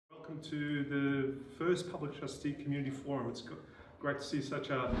to the first Public Trustee Community Forum. It's great to see such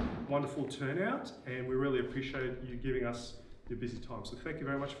a wonderful turnout, and we really appreciate you giving us your busy time. So thank you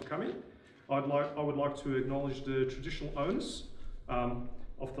very much for coming. I would like to acknowledge the traditional owners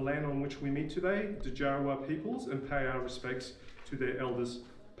of the land on which we meet today, the Jarowair peoples, and pay our respects to their elders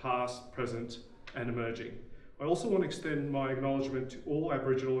past, present and emerging. I also want to extend my acknowledgement to all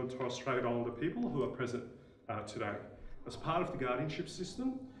Aboriginal and Torres Strait Islander people who are present today. As part of the guardianship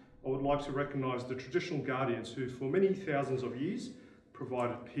system, I would like to recognise the traditional guardians who for many thousands of years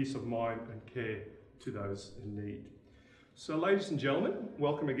provided peace of mind and care to those in need. So ladies and gentlemen,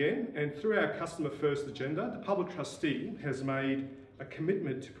 welcome again, and through our Customer First agenda, the Public Trustee has made a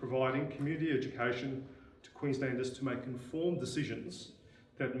commitment to providing community education to Queenslanders to make informed decisions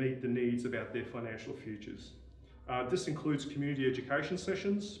that meet the needs about their financial futures. This includes community education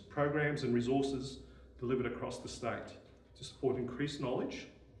sessions, programs and resources delivered across the state to support increased knowledge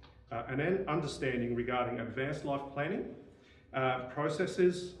and an understanding regarding advanced life planning,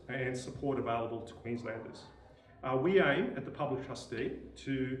 processes and support available to Queenslanders. We aim at the Public Trustee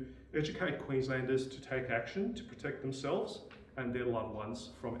to educate Queenslanders to take action to protect themselves and their loved ones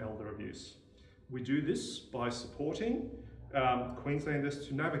from elder abuse. We do this by supporting Queenslanders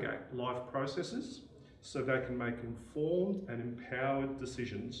to navigate life processes so they can make informed and empowered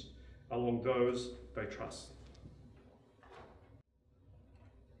decisions along those they trust.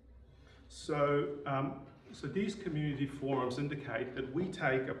 So these community forums indicate that we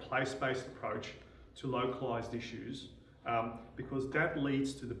take a place-based approach to localised issues because that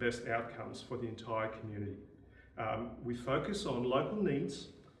leads to the best outcomes for the entire community. We focus on local needs,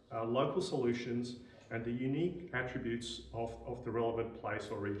 local solutions, and the unique attributes of the relevant place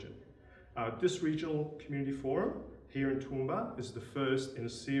or region. This regional community forum here in Toowoomba is the first in a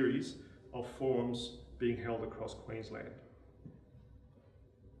series of forums being held across Queensland.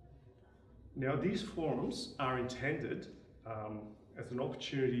 Now, these forums are intended as an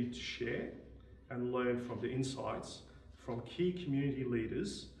opportunity to share and learn from the insights from key community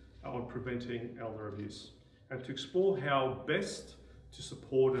leaders on preventing elder abuse and to explore how best to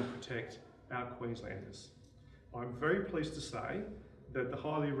support and protect our Queenslanders. I'm very pleased to say that the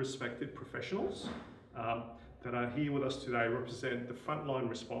highly respected professionals that are here with us today represent the frontline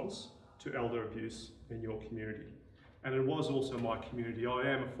response to elder abuse in your community. And it was also my community. I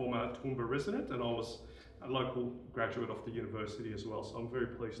am a former Toowoomba resident and I was a local graduate of the university as well, so I'm very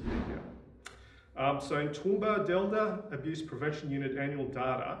pleased to be here. So in Toowoomba, Delta Abuse Prevention Unit annual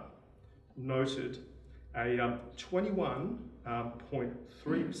data noted a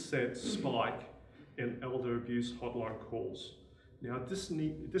 21.3% spike in elder abuse hotline calls. Now this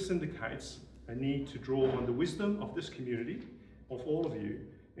indicates a need to draw on the wisdom of this community, of all of you,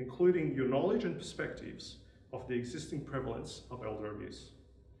 including your knowledge and perspectives of the existing prevalence of elder abuse.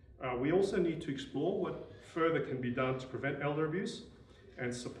 We also need to explore what further can be done to prevent elder abuse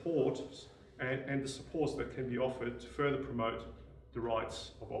and support and the supports that can be offered to further promote the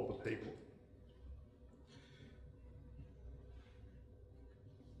rights of older people.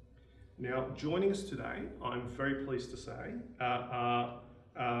 Now, joining us today, I'm very pleased to say, are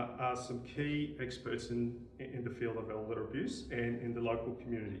some key experts in the field of elder abuse and in the local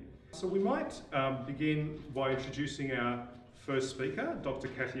community. So we might begin by introducing our first speaker, Dr.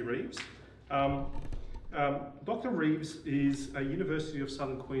 Kathy Reeves. Dr. Reeves is a University of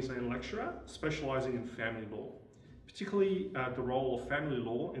Southern Queensland lecturer specialising in family law, particularly the role of family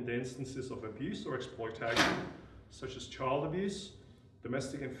law in the instances of abuse or exploitation, such as child abuse,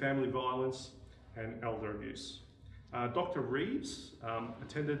 domestic and family violence, and elder abuse. Dr. Reeves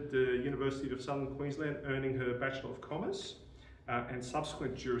attended the University of Southern Queensland, earning her Bachelor of Commerce and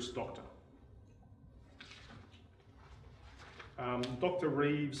subsequent Juris Doctor. Dr.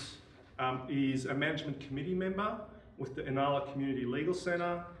 Reeves is a management committee member with the Inala Community Legal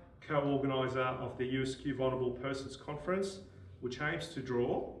Centre, co-organiser of the USQ Vulnerable Persons Conference, which aims to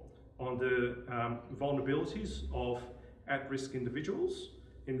draw on the vulnerabilities of at-risk individuals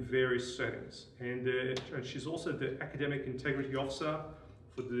in various settings. And she's also the Academic Integrity Officer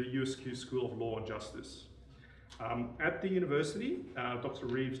for the USQ School of Law and Justice. At the university, Dr.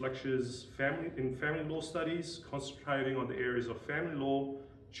 Reeves lectures in family law studies, concentrating on the areas of family law,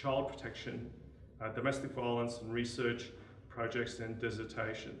 child protection, domestic violence, and research projects and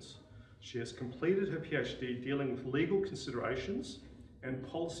dissertations. She has completed her PhD dealing with legal considerations and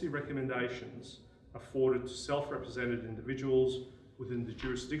policy recommendations afforded to self-represented individuals within the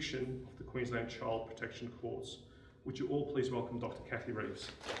jurisdiction of the Queensland Child Protection Courts. Would you all please welcome Dr. Kathy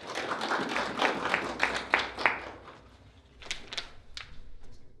Reeves.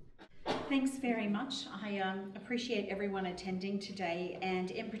 Thanks very much. I appreciate everyone attending today,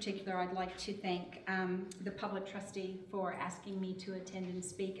 and in particular I'd like to thank the Public Trustee for asking me to attend and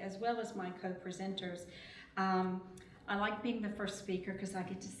speak, as well as my co-presenters. I like being the first speaker because I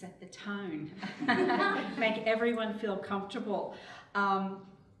get to set the tone, make everyone feel comfortable.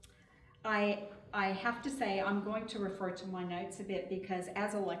 I have to say I'm going to refer to my notes a bit because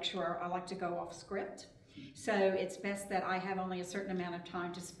as a lecturer I like to go off script. So it's best that I have only a certain amount of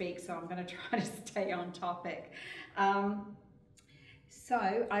time to speak, so I'm going to try to stay on topic.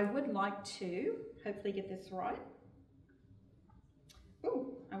 So I would like to hopefully get this right.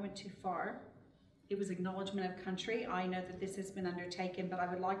 Oh, I went too far. It was acknowledgement of country. I know that this has been undertaken, but I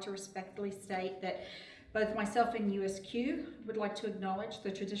would like to respectfully state that both myself and USQ would like to acknowledge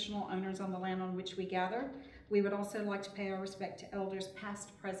the traditional owners on the land on which we gather. We would also like to pay our respect to elders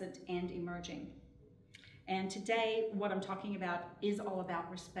past, present, and emerging. And today, what I'm talking about is all about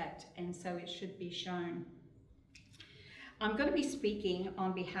respect, and so it should be shown. I'm going to be speaking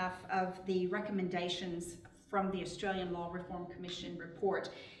on behalf of the recommendations from the Australian Law Reform Commission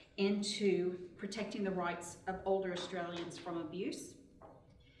report into protecting the rights of older Australians from abuse.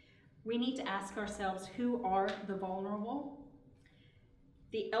 We need to ask ourselves, who are the vulnerable?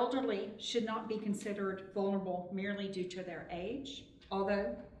 The elderly should not be considered vulnerable merely due to their age,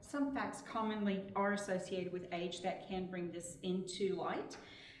 although some facts commonly are associated with age that can bring this into light.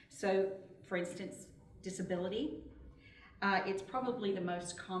 So, for instance, disability. It's probably the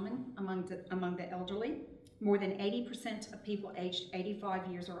most common among the elderly. More than 80% of people aged 85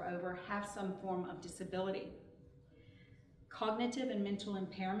 years or over have some form of disability. Cognitive and mental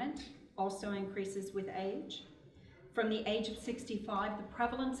impairment also increases with age. From the age of 65, the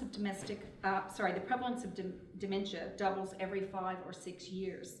prevalence of dementia doubles every 5 or 6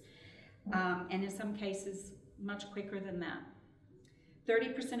 years, and in some cases, much quicker than that.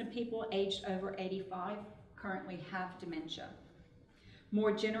 30% of people aged over 85 currently have dementia.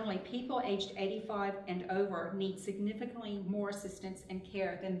 More generally, people aged 85 and over need significantly more assistance and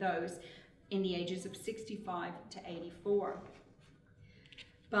care than those in the ages of 65 to 84.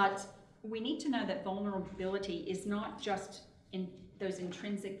 But we need to know that vulnerability is not just in those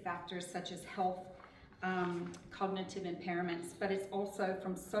intrinsic factors such as health, cognitive impairments, but it's also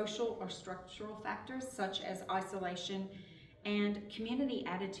from social or structural factors such as isolation and community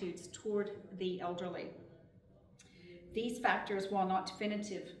attitudes toward the elderly. These factors, while not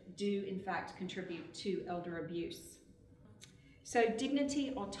definitive, do in fact contribute to elder abuse. So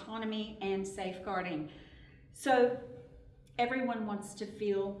dignity, autonomy, and safeguarding. So everyone wants to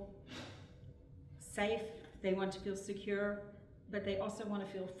feel safe, they want to feel secure, but they also want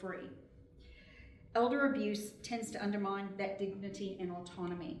to feel free. Elder abuse tends to undermine that dignity and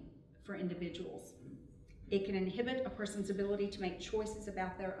autonomy for individuals. It can inhibit a person's ability to make choices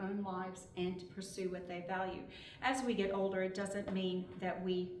about their own lives and to pursue what they value. As we get older, it doesn't mean that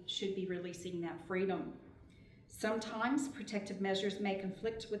we should be releasing that freedom. Sometimes protective measures may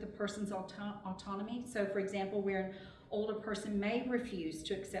conflict with a person's autonomy. So for example, where an older person may refuse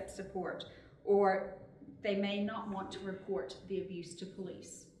to accept support, or they may not want to report the abuse to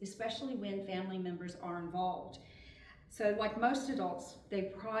police, especially when family members are involved. So like most adults, they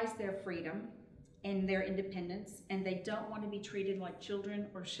prize their freedom and their independence, and they don't want to be treated like children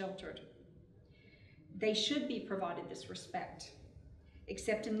or sheltered. They should be provided this respect,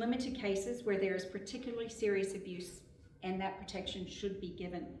 except in limited cases where there is particularly serious abuse, and that protection should be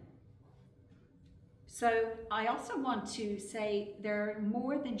given. So I also want to say there are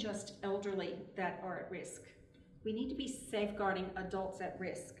more than just elderly that are at risk. We need to be safeguarding adults at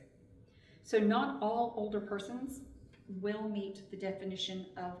risk. So not all older persons will meet the definition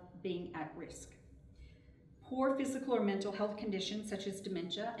of being at risk. Poor physical or mental health conditions such as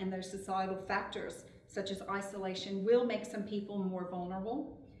dementia and those societal factors such as isolation will make some people more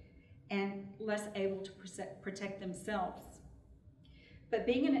vulnerable and less able to protect themselves. But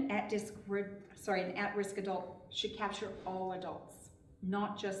being an at-risk adult should capture all adults,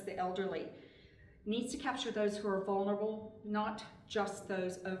 not just the elderly. It needs to capture those who are vulnerable, not just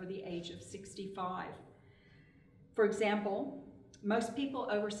those over the age of 65. For example, most people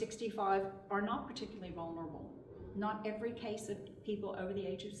over 65 are not particularly vulnerable. Not every case of people over the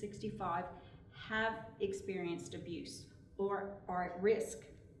age of 65 have experienced abuse or are at risk.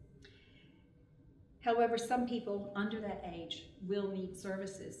 However, some people under that age will need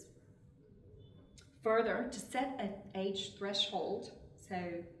services. Further, to set an age threshold, so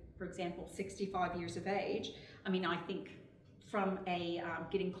for example, 65 years of age, I think from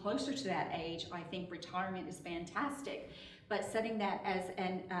getting closer to that age, I think retirement is fantastic. but setting that as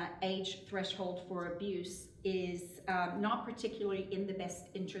an age threshold for abuse is not particularly in the best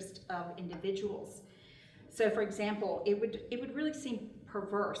interest of individuals. So for example, it would really seem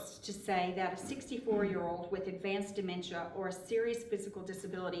perverse to say that a 64-year-old with advanced dementia or a serious physical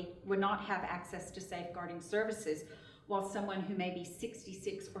disability would not have access to safeguarding services, while someone who may be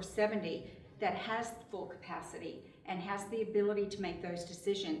 66 or 70 that has full capacity and has the ability to make those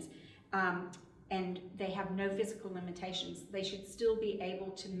decisions, and they have no physical limitations, they should still be able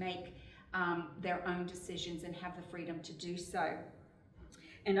to make their own decisions and have the freedom to do so.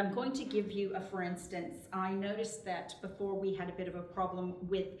 And I'm going to give you a for instance. I noticed that before we had a bit of a problem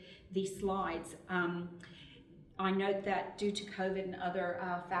with the slides. I note that due to COVID and other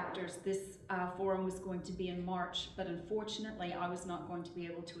factors, this forum was going to be in March, but unfortunately I was not going to be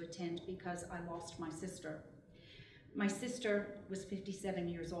able to attend because I lost my sister. My sister was 57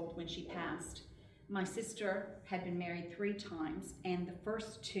 years old when she passed. My sister had been married 3 times, and the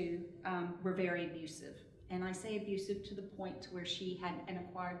first 2 were very abusive. And I say abusive to the point where she had an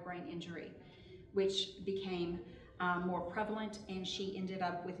acquired brain injury, which became more prevalent, and she ended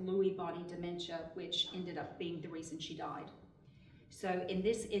up with Lewy body dementia, which ended up being the reason she died. So in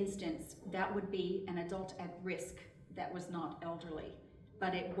this instance, that would be an adult at risk that was not elderly,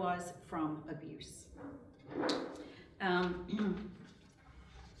 but it was from abuse.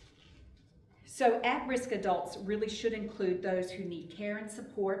 So at-risk adults really should include those who need care and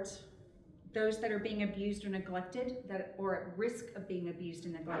support, those that are being abused or neglected, or at risk of being abused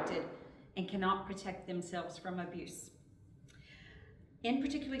and neglected, and cannot protect themselves from abuse. In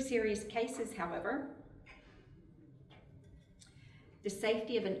particularly serious cases, however, the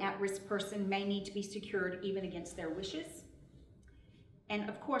safety of an at-risk person may need to be secured even against their wishes. And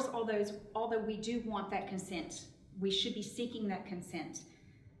of course, although we do want that consent, we should be seeking that consent,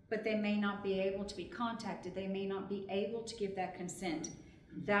 but they may not be able to be contacted, they may not be able to give that consent.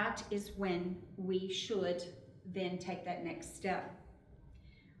 That is when we should then take that next step.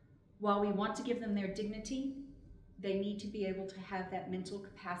 While we want to give them their dignity, they need to be able to have that mental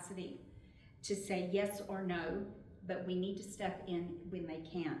capacity to say yes or no, but we need to step in when they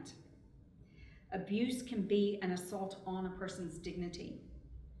can't. Abuse can be an assault on a person's dignity.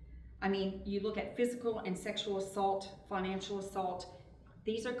 I mean, you look at physical and sexual assault, financial assault,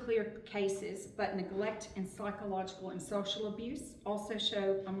 these are clear cases, but neglect and psychological and social abuse also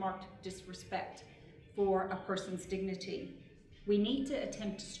show a marked disrespect for a person's dignity. We need to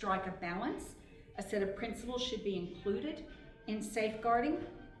attempt to strike a balance. A set of principles should be included in safeguarding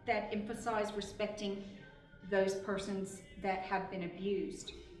that emphasize respecting those persons that have been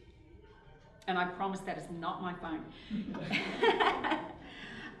abused. And I promise that is not my phone.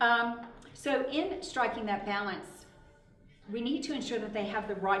 So in striking that balance, we need to ensure that they have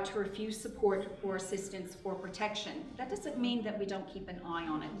the right to refuse support or assistance or protection. That doesn't mean that we don't keep an eye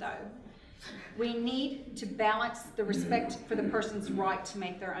on it, though. We need to balance the respect for the person's right to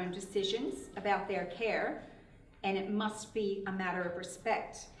make their own decisions about their care, and it must be a matter of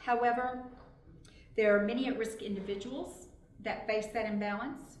respect. However, there are many at-risk individuals that face that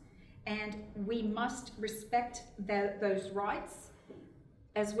imbalance, and we must respect those rights,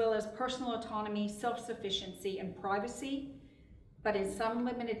 as well as personal autonomy, self-sufficiency, and privacy. But in some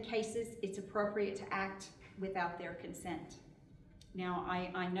limited cases, it's appropriate to act without their consent. Now,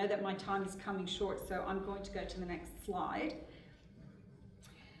 I know that my time is coming short, so I'm going to go to the next slide.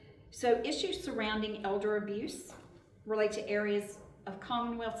 So issues surrounding elder abuse relate to areas of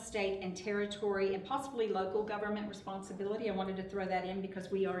Commonwealth, state, and territory, and possibly local government responsibility. I wanted to throw that in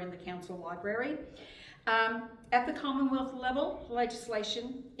because we are in the council library. At the Commonwealth level,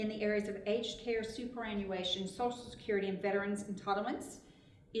 legislation in the areas of aged care, superannuation, social security, and veterans entitlements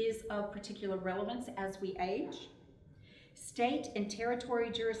is of particular relevance as we age. State and territory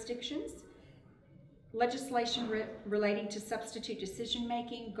jurisdictions, legislation relating to substitute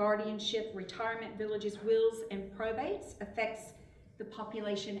decision-making, guardianship, retirement villages, wills, and probates affects the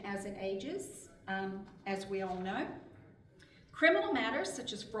population as it ages, as we all know. Criminal matters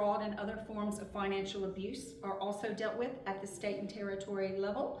such as fraud and other forms of financial abuse are also dealt with at the state and territory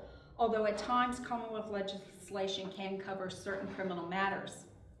level, although at times Commonwealth legislation can cover certain criminal matters.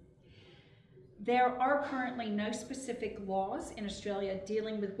 There are currently no specific laws in Australia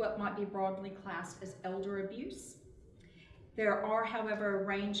dealing with what might be broadly classed as elder abuse. There are, however, a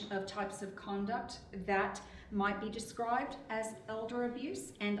range of types of conduct that might be described as elder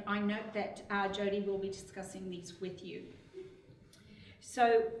abuse, and I note that Jody will be discussing these with you.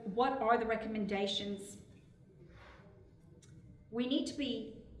 So what are the recommendations? We need to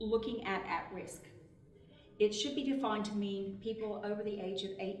be looking at risk. It should be defined to mean people over the age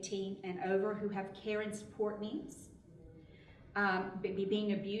of 18 and over who have care and support needs.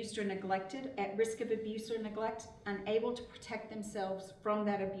 being abused or neglected, at risk of abuse or neglect, unable to protect themselves from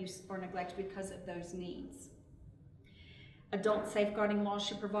that abuse or neglect because of those needs. Adult safeguarding laws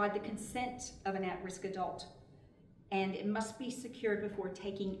should provide the consent of an at-risk adult, and it must be secured before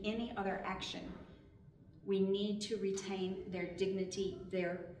taking any other action. We need to retain their dignity,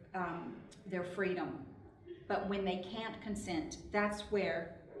 their freedom. But when they can't consent, that's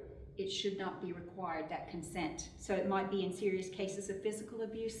where it should not be required, that consent. So it might be in serious cases of physical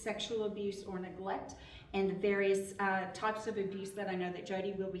abuse, sexual abuse, or neglect, and the various types of abuse that I know that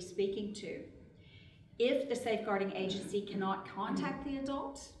Jody will be speaking to. If the safeguarding agency cannot contact the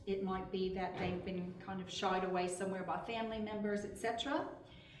adult, it might be that they've been kind of shied away somewhere by family members, etc.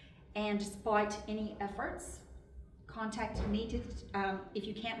 And despite any efforts, contact needed. If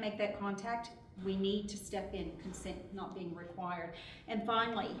you can't make that contact, we need to step in, consent not being required. And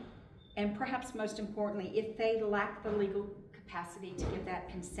finally, and perhaps most importantly, if they lack the legal capacity to give that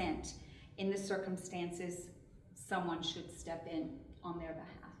consent, in the circumstances, someone should step in on their behalf.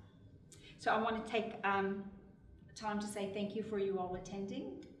 So I want to take time to say thank you for you all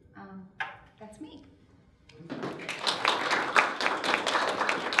attending. That's me.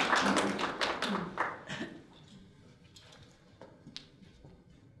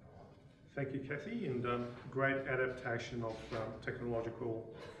 Thank you, Kathy, and great adaptation of technological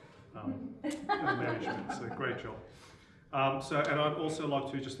management. So great job. And I'd also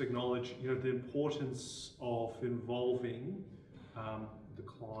like to just acknowledge, the importance of involving the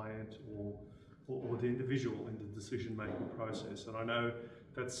client or the individual in the decision-making process. And I know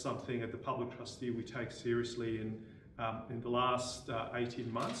that's something at the Public Trustee we take seriously. In the last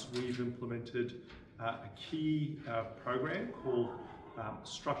 18 months, we've implemented a key program called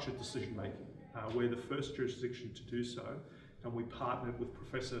structured decision-making. We're the first jurisdiction to do so, and we partnered with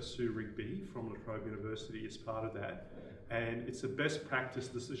Professor Sue Rigby from La Trobe University as part of that. And it's a best practice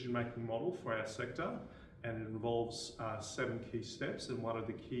decision-making model for our sector, and it involves 7 key steps. And one of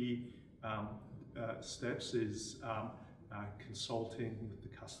the key steps is consulting with the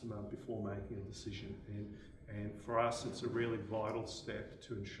customer before making a decision. And for us, it's a really vital step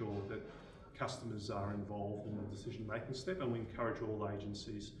to ensure that customers are involved in the decision-making step, and we encourage all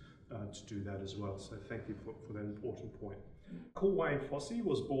agencies to do that as well. So thank you for that important point. Uncle Wayne Fossey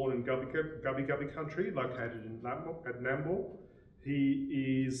was born in Gubbi country, located at Nambour.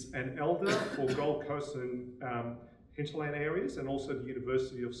 He is an elder for Gold Coast and hinterland areas, and also the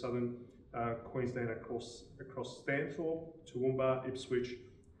University of Southern Queensland across Stanthorpe, Toowoomba, Ipswich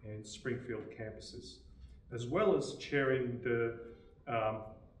and Springfield campuses, as well as chairing the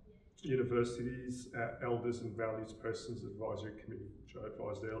university's Elders and Values Persons Advisory Committee, which I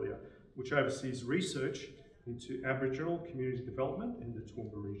advised earlier, which oversees research into Aboriginal community development in the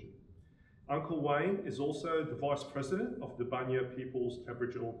Toowoomba region. Uncle Wayne is also the Vice President of the Bunya People's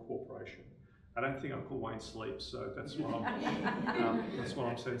Aboriginal Corporation. I don't think Uncle Wayne sleeps, so that's what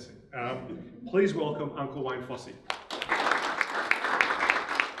I'm sensing. Please welcome Uncle Wayne Fossey.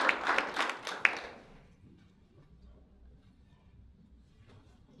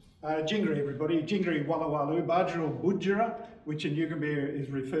 Jingri, everybody. Jingri Wallawalu, Badgeril Budjera, which in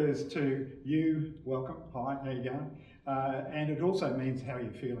Yugambeh refers to you, welcome, hi, how you going? And it also means how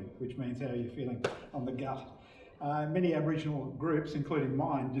you're feeling, which means how you're feeling on the gut. Many Aboriginal groups, including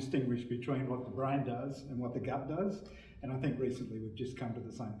mine, distinguish between what the brain does and what the gut does. And I think recently we've just come to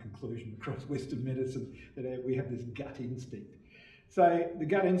the same conclusion across Western medicine, that we have this gut instinct. So the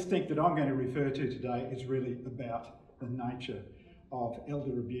gut instinct that I'm going to refer to today is really about the nature of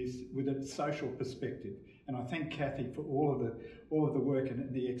elder abuse with a social perspective. And I thank Kathy for all of the work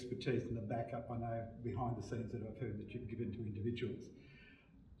and the expertise and the backup I know behind the scenes that I've heard that you've given to individuals.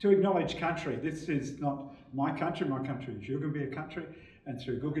 To acknowledge country, this is not my country is Yugambeh country, and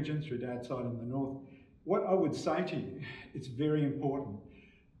through Gugurjan, through Dad's side in the north. What I would say to you, it's very important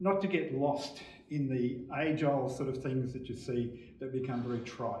not to get lost in the age-old sort of things that you see that become very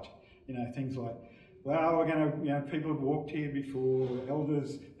trite. Things like, well, we're going to, people have walked here before,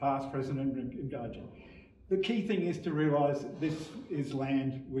 elders, past, present, and emerging. The key thing is to realise this is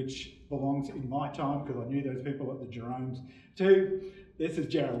land which belongs in my time, because I knew those people at the Jeromes, to this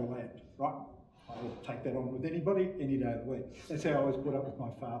is Jarrawa land, right? I will take that on with anybody, any day of the week. That's how I was brought up with my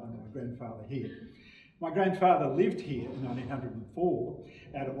father and my grandfather here. My grandfather lived here in 1904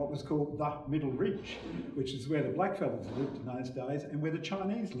 out of what was called the Middle Ridge, which is where the blackfellas lived in those days and where the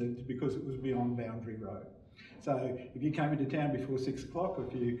Chinese lived, because it was beyond Boundary Road. So if you came into town before 6 o'clock, or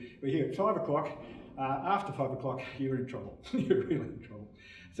if you were here at 5 o'clock, after 5 o'clock, you're in trouble. You're really in trouble.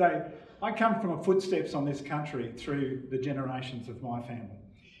 So I come from footsteps on this country through the generations of my family.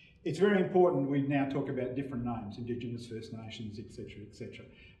 It's very important we now talk about different names, Indigenous, First Nations, etc., etc.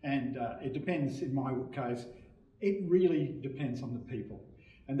 And it depends, in my case, it really depends on the people.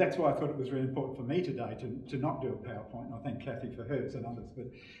 And that's why I thought it was really important for me today to not do a PowerPoint, and I thank Kathy for hers and others, but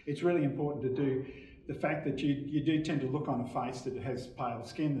it's really important to do the fact that you do tend to look on a face that has pale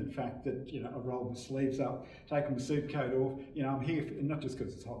skin, the fact that, you know, I roll my sleeves up, taking my suit coat off, you know, I'm here, not just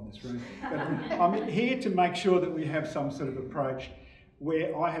because it's hot in this room, but I'm here to make sure that we have some sort of approach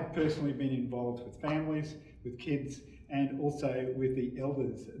where I have personally been involved with families, with kids, and also with the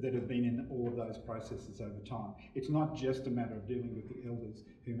elders that have been in all of those processes over time. It's not just a matter of dealing with the elders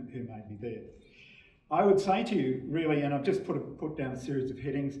who may be there. I would say to you, really, and I've just put down a series of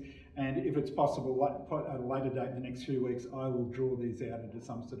headings, and if it's possible, at a later date in the next few weeks, I will draw these out into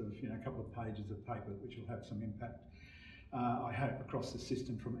some sort of, you know, a couple of pages of paper which will have some impact, I hope, across the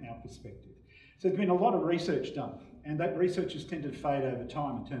system from our perspective. So there's been a lot of research done, and that research has tended to fade over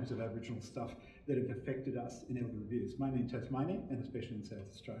time in terms of Aboriginal stuff that have affected us in elder abuse, mainly in Tasmania and especially in South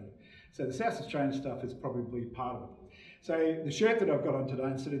Australia. So the South Australian stuff is probably part of it. So the shirt that I've got on today,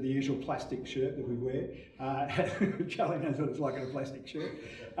 instead of the usual plastic shirt that we wear, Charlie knows what it's like in a plastic shirt,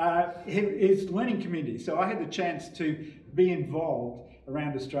 is learning community. So I had the chance to be involved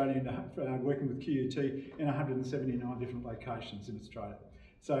around Australia, working with QUT in 179 different locations in Australia.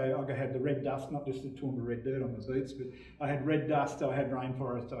 So I had the red dust, not just the Toowoomba red dirt on the boots, but I had red dust, I had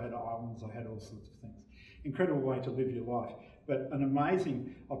rainforest, I had islands, I had all sorts of things. Incredible way to live your life. But an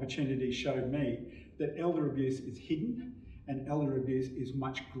amazing opportunity showed me that elder abuse is hidden, and elder abuse is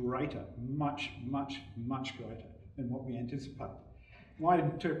much greater, much, much, much greater than what we anticipate. My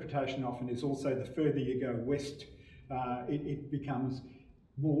interpretation often is also the further you go west, it becomes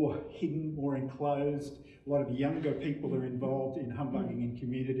more hidden, more enclosed. A lot of younger people are involved in humbugging in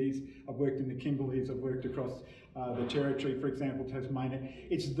communities. I've worked in the Kimberleys, I've worked across the Territory, for example, Tasmania.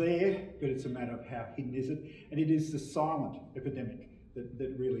 It's there, but it's a matter of how hidden is it. And it is the silent epidemic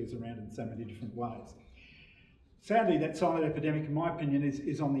that really is around in so many different ways. Sadly, that silent epidemic, in my opinion,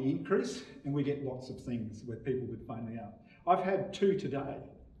 is on the increase, and we get lots of things where people would phone me up. I've had 2 today.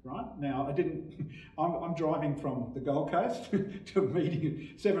 Right? Now, I'm driving from the Gold Coast to a meeting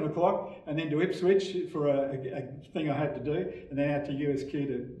at 7 o'clock and then to Ipswich for a thing I had to do, and then out to USQ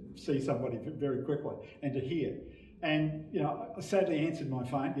to see somebody very quickly and to hear. And, you know, I sadly answered my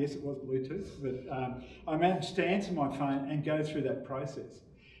phone. Yes, it was Bluetooth, but I managed to answer my phone and go through that process.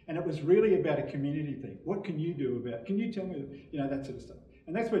 And it was really about a community thing. What can you do about it? Can you tell me, you know, that sort of stuff.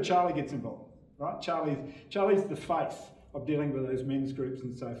 And that's where Charlie gets involved, right? Charlie's the face of dealing with those men's groups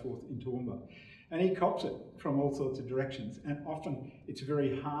and so forth in Toowoomba. And he cops it from all sorts of directions. And often it's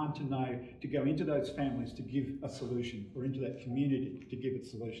very hard to know to go into those families to give a solution, or into that community to give a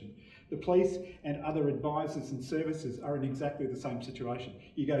solution. The police and other advisors and services are in exactly the same situation.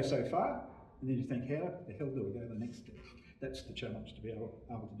 You go so far, and then you think, how the hell do we go the next step? That's the challenge, to be able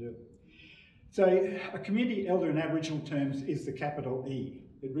to do it. So a community elder in Aboriginal terms is the capital E.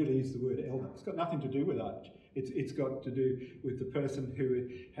 It really is the word elder. It's got nothing to do with age. It's got to do with the person who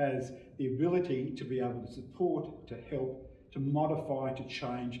has the ability to be able to support, to help, to modify, to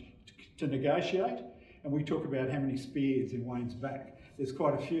change, to negotiate. And we talk about how many spears in Wayne's back. There's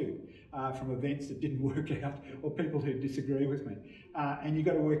quite a few from events that didn't work out, or people who disagree with me. And you've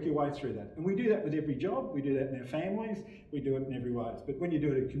got to work your way through that. And we do that with every job, we do that in our families, we do it in every way. But when you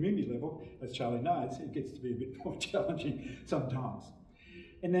do it at a community level, as Charlie knows, it gets to be a bit more challenging sometimes.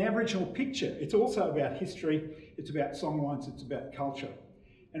 In the Aboriginal picture, it's also about history, it's about songlines, it's about culture.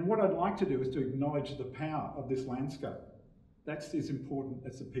 And what I'd like to do is to acknowledge the power of this landscape. That's as important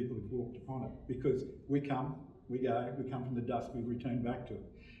as the people who've walked upon it, because we come, we go, we come from the dust, we return back to it.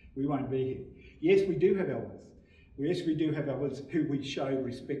 We won't be here. Yes, we do have elders. Yes, we do have elders who we show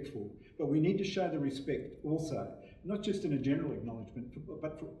respect for, but we need to show the respect also, not just in a general acknowledgement,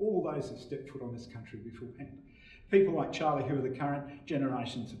 but for all those who stepped foot on this country beforehand. People like Charlie, who are the current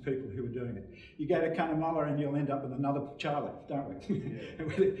generations of people who are doing it. You go to Cunnamulla and you'll end up with another Charlie, don't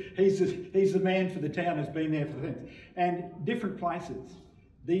we? he's the man for the town who's been there for things. And different places,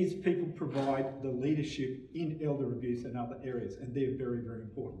 these people provide the leadership in elder abuse and other areas, and they're very, very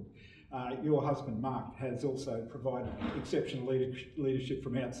important. Your husband, Mark, has also provided exceptional leadership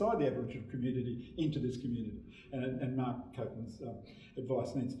from outside the Aboriginal community into this community. And Mark Copeland's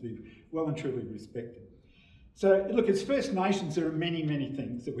advice needs to be well and truly respected. So look, as First Nations, there are many, many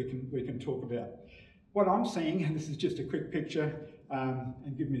things that we can talk about. What I'm seeing, and this is just a quick picture,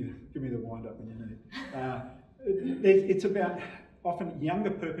 and give me the wind up when you need. It's about often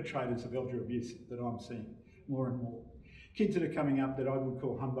younger perpetrators of elder abuse that I'm seeing more and more. Kids that are coming up that I would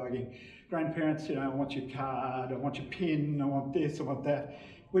call humbugging. Grandparents, you know, I want your card, I want your PIN, I want this, I want that.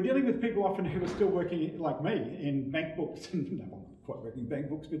 We're dealing with people often who are still working, like me, in bank books, no, I'm not quite working in bank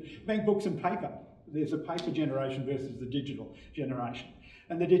books, but bank books and paper. There's a paper generation versus the digital generation.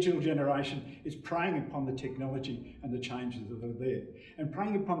 And the digital generation is preying upon the technology and the changes that are there, and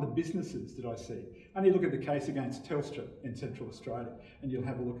preying upon the businesses that I see. Only look at the case against Telstra in Central Australia, and you'll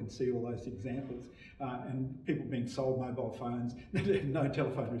have a look and see all those examples. And people being sold mobile phones that have no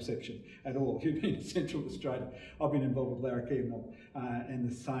telephone reception at all. If you've been to Central Australia, I've been involved with Larrakia and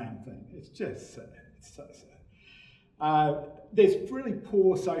the same thing. It's just sad. It's so sad. There's really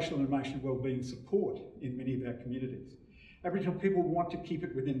poor social and emotional wellbeing support in many of our communities. Aboriginal people want to keep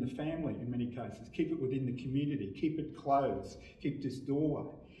it within the family in many cases, keep it within the community, keep it closed, keep this doorway.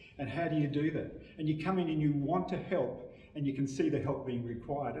 And how do you do that? And you come in and you want to help, and you can see the help being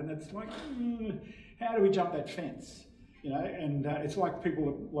required, and it's like, how do we jump that fence? You know, and it's like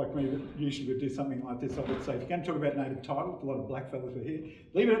people like me that usually would do something like this. I would say, if you're going to talk about native title, a lot of black fellas are here,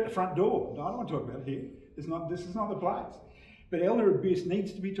 leave it at the front door. No, I don't want to talk about it here. This is not the place. But elder abuse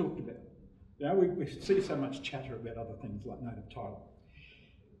needs to be talked about. You know, we see so much chatter about other things like native title.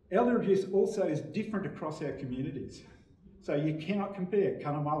 Elder abuse also is different across our communities. So you cannot compare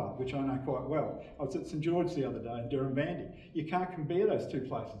Cunnamulla, which I know quite well. I was at St George the other day in Durham-Bandy. You can't compare those two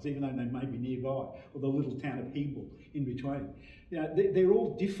places, even though they may be nearby, or the little town of Hebel in between. You know, they're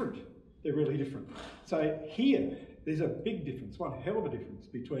all different. They're really different. So here, there's a big difference, one hell of a difference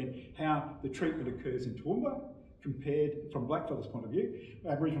between how the treatment occurs in Toowoomba compared, from blackfellas' point of view,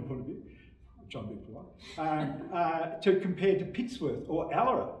 Aboriginal point of view, John Big polite, to compared to Pittsworth or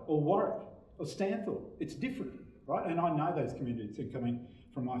Allara or Warwick or Stanthorpe. It's different, right? And I know those communities are coming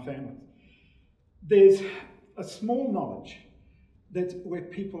from my families. There's a small knowledge that's where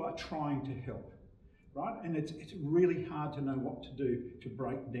people are trying to help, right? And it's really hard to know what to do to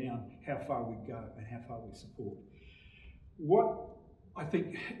break down how far we go and how far we support. What I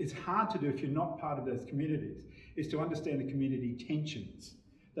think is hard to do if you're not part of those communities is to understand the community tensions.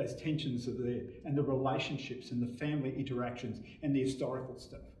 Those tensions are there, and the relationships and the family interactions and the historical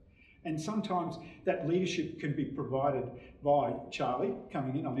stuff. And sometimes that leadership can be provided by Charlie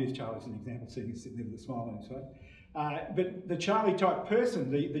coming in. I'll use Charlie as an example, seeing him sitting there with a smile on his face. But the Charlie type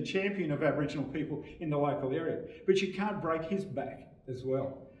person, the champion of Aboriginal people in the local area. But you can't break his back as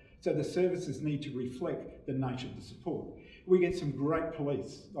well. So the services need to reflect the nature of the support. We get some great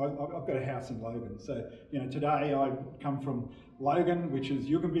police. I've got a house in Logan. So, you know, today I come from Logan, which is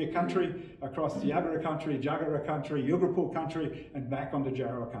Yugambeh country, across the Yagara country, Jagara country, Yugrapul country, and back onto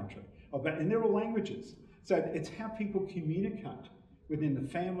Jarrawa country. And they're all languages. So it's how people communicate within the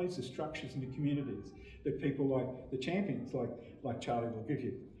families, the structures and the communities that people like the champions, like Charlie will give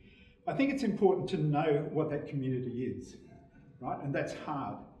you. I think it's important to know what that community is, right? And that's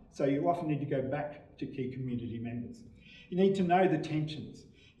hard. So you often need to go back to key community members. You need to know the tensions.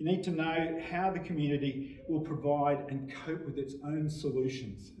 You need to know how the community will provide and cope with its own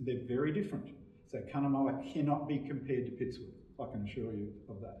solutions. They're very different. So Cunnamulla cannot be compared to Pittsworth, I can assure you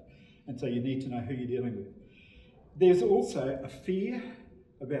of that. And so you need to know who you're dealing with. There's also a fear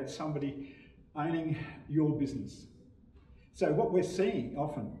about somebody owning your business. So what we're seeing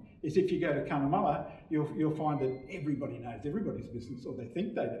often is if you go to Cunnamulla, you'll find that everybody knows everybody's business, or they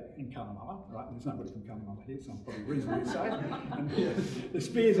think they do in Cunnamulla, right? And there's nobody from Cunnamulla here, so I'm probably reasonably safe. And the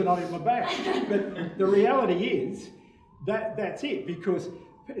spears are not in my back. But the reality is that that's it, because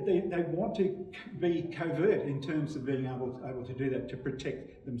they want to be covert in terms of being able to do that, to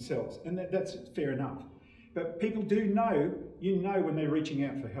protect themselves. And that's fair enough. But people do know, you know when they're reaching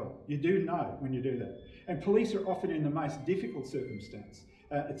out for help. You do know when you do that. And police are often in the most difficult circumstance.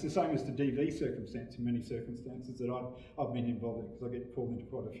 It's the same as the DV circumstance in many circumstances that I've been involved in, because I get pulled into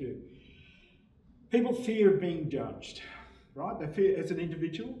quite a few. People fear being judged, right? They fear as an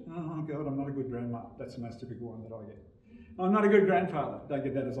individual, oh God, I'm not a good grandma. That's the most typical one that I get. I'm not a good grandfather. Don't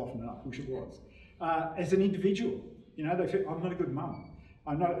get that as often enough, wish it was. As an individual, you know, they feel, I'm not a good mum.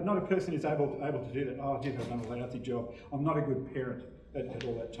 I'm not a person who's able to do that. Oh, I did have done a lousy job. I'm not a good parent at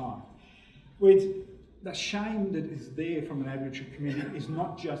all that time. With the shame that is there from an Aboriginal community is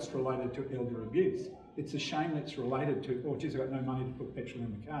not just related to elder abuse. It's a shame that's related to, oh geez, I've got no money to put petrol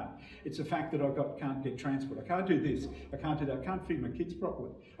in the car. It's the fact that can't get transport. I can't do this, I can't do that, I can't feed my kids properly.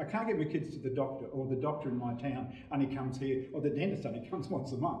 I can't get my kids to the doctor, or the doctor in my town only comes here, or the dentist only comes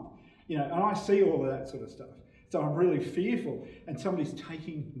once a month. You know, and I see all of that sort of stuff. So I'm really fearful, and somebody's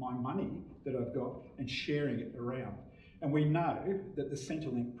taking my money that I've got and sharing it around. And we know that the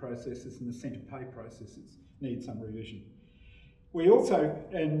Centrelink processes and the Centre Pay processes need some revision. We also,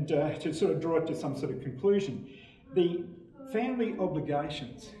 and to sort of draw it to some sort of conclusion, the family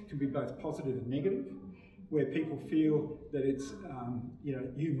obligations can be both positive and negative. where people feel that it's, you know,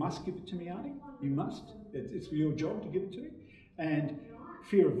 you must give it to me, Auntie, you must. It's your job to give it to me. And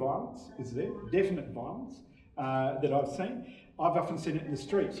fear of violence is there, definite violence that I've seen. I've often seen it in the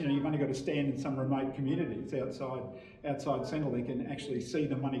streets. You know, you've only got to stand in some remote communities outside Centrelink and actually see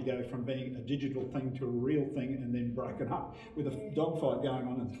the money go from being a digital thing to a real thing and then broken up with a dogfight going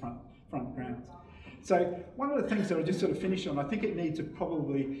on in the front grounds. So one of the things that I just sort of finish on, I think it needs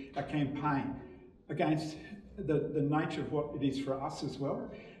probably a campaign against the nature of what it is for us as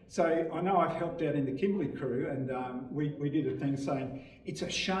well. So I know I've helped out in the Kimberley crew, and we did a thing saying, it's a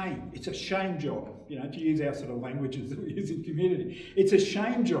shame job, you know, to use our sort of languages that we use in community. It's a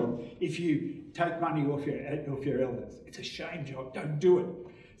shame job if you take money off your elders. It's a shame job, don't do it.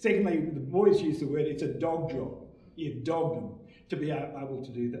 Secondly, the boys use the word, it's a dog job. You've dogged them to be able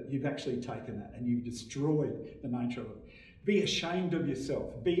to do that. You've actually taken that and you've destroyed the nature of it. Be ashamed of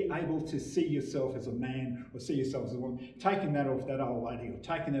yourself. Be able to see yourself as a man or see yourself as a woman. Taking that off that old lady or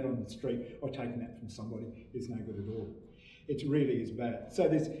taking that on the street or taking that from somebody is no good at all. It really is bad. So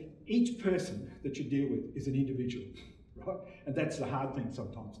there's each person that you deal with is an individual, right? And that's the hard thing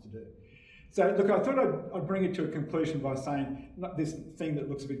sometimes to do. So look, I thought I'd bring it to a conclusion by saying this thing that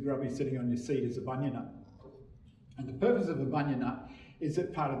looks a bit grubby sitting on your seat is a bunya nut. And the purpose of a bunya nut is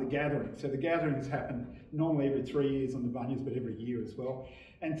that part of the gathering. So the gatherings happen normally every 3 years on the bunyas, but every year as well,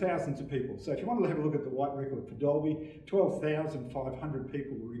 and thousands of people. So if you want to have a look at the white record for Dalby, 12,500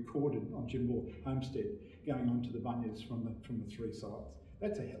 people were recorded on Jimbo Homestead going on to the bunyas from the three sites.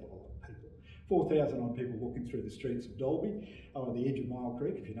 That's a hell of a lot of people. 4,000 odd people walking through the streets of Dalby, or the edge of Mile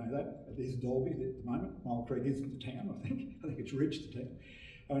Creek, if you know that. It is Dalby at the moment. Mile Creek isn't the town, I think. I think it's reached the town.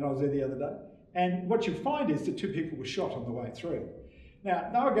 I was there the other day. And what you find is that 2 people were shot on the way through. Now,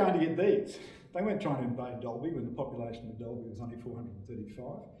 they were going to get these. They weren't trying to invade Dalby when the population of Dalby was only 435.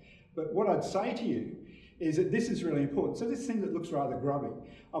 But what I'd say to you is that this is really important. So this thing that looks rather grubby,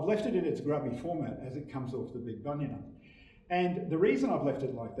 I've left it in its grubby format as it comes off the big bunya nut. And the reason I've left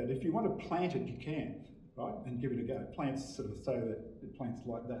it like that, if you want to plant it, you can, right? And give it a go. Plants sort of so that it plants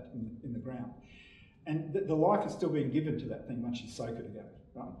like that in the ground. And the life is still being given to that thing once you soak it again,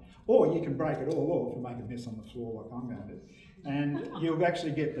 right? Or you can break it all off and make a mess on the floor like I'm going to. And you'll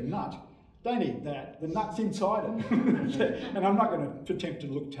actually get the nut. Don't eat that, the nut's inside it. And I'm not going to attempt to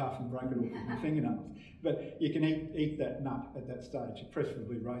look tough and break it off with my fingernails, but you can eat that nut at that stage,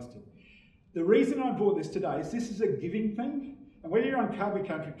 preferably roasted. The reason I brought this today is this is a giving thing. And when you're on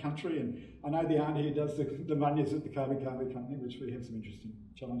Kabi Country, and I know the aunt here does the bunyas at the Kabi Company, which we have some interesting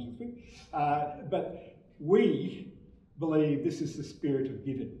challenges with, but we believe this is the spirit of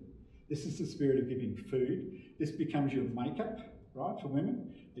giving. This is the spirit of giving food. This becomes your makeup, right, for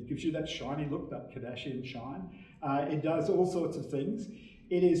women. It gives you that shiny look, that Kardashian shine. It does all sorts of things.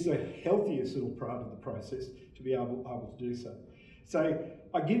 It is the healthiest little part of the process to be able to do so. So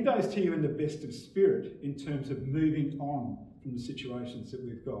I give those to you in the best of spirit in terms of moving on from the situations that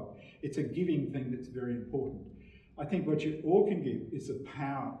we've got. It's a giving thing that's very important. I think what you all can give is the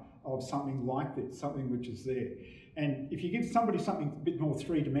power of something like this, something which is there. And if you give somebody something a bit more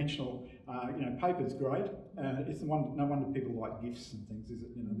three-dimensional, you know, paper's great. It's no wonder people like gifts and things, is it?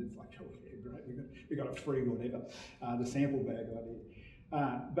 You know, it's like, oh yeah, great, we got a free whatever, the sample bag idea.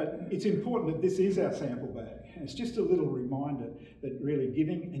 But it's important that this is our sample bag. And it's just a little reminder that really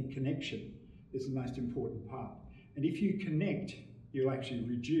giving and connection is the most important part. And if you connect, you'll actually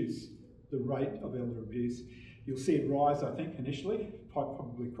reduce the rate of elder abuse. You'll see it rise, I think, initially,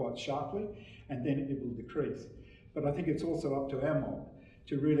 probably quite sharply, and then it will decrease. But I think it's also up to our mob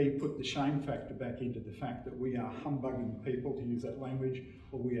to really put the shame factor back into the fact that we are humbugging people, to use that language,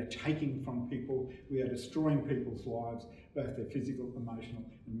 or we are taking from people, we are destroying people's lives, both their physical, emotional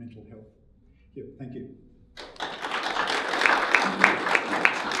and mental health. Yeah, thank you.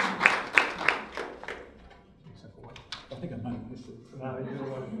 I think I might have missed it. No, you're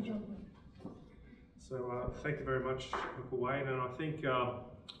welcome. So thank you very much, Uncle Wayne, and I think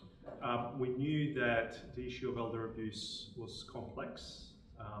we knew that the issue of elder abuse was complex,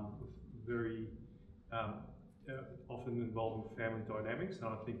 with very often involving family dynamics, and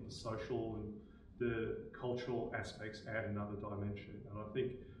I think the social and the cultural aspects add another dimension. And I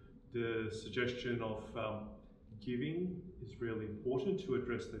think the suggestion of giving is really important to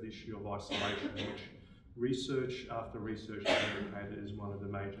address that issue of isolation, which research after research has indicated is one of the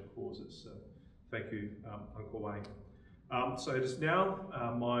major causes. So thank you, Uncle Wayne. So it is now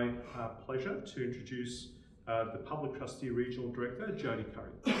my pleasure to introduce the Public Trustee Regional Director, Jodie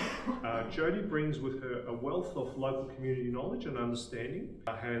Curry. Jodie brings with her a wealth of local community knowledge and understanding,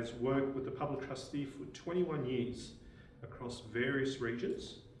 has worked with the Public Trustee for 21 years across various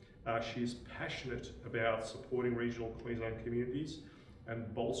regions, She is passionate about supporting regional Queensland communities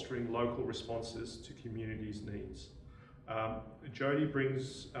and bolstering local responses to communities' needs. Jodie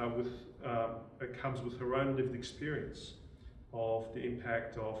comes with her own lived experience of the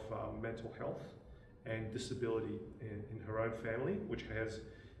impact of mental health and disability in her own family, which has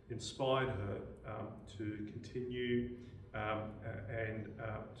inspired her to continue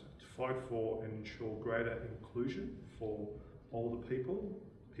to fight for and ensure greater inclusion for all the people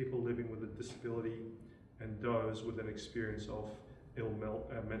living with a disability and those with an experience of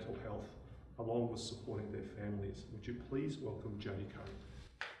mental health, along with supporting their families. Would you please welcome Jodie Curry?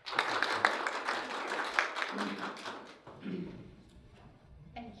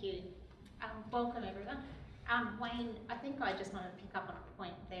 Thank you. Welcome everyone. Wayne, I think I just wanted to pick up on a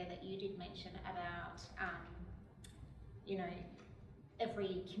point there that you did mention about, you know,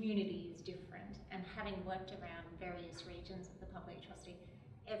 every community is different, and having worked around various regions of the Public Trustee,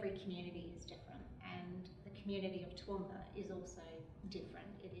 every community is different, and the community of Toowoomba is also different.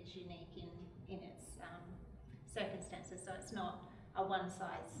 It is unique in its circumstances, so it's not a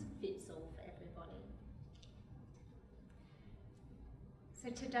one-size-fits-all for everybody. So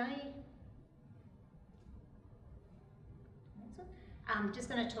today, I'm just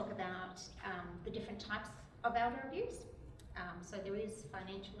going to talk about the different types of elder abuse. So there is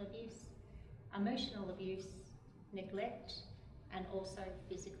financial abuse, emotional abuse, neglect, and also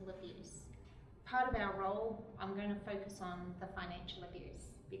physical abuse. Part of our role, I'm going to focus on the financial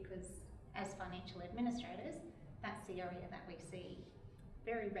abuse, because as financial administrators, that's the area that we see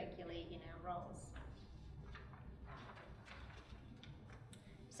very regularly in our roles.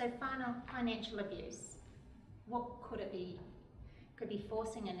 So financial abuse, what could it be? Could be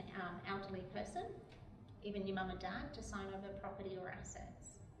forcing an elderly person, even your mum and dad, to sign over property or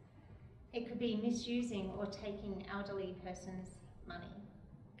assets. It could be misusing or taking elderly person's money,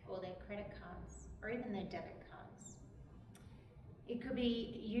 or their credit cards, or even their debit cards. It could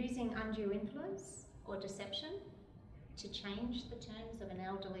be using undue influence or deception to change the terms of an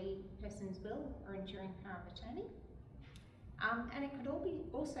elderly person's will or enduring power of attorney. And it could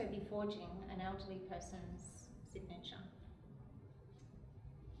also be forging an elderly person's signature.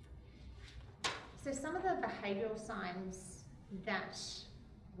 So some of the behavioural signs that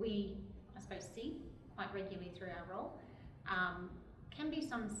we, I suppose, see quite regularly through our role can be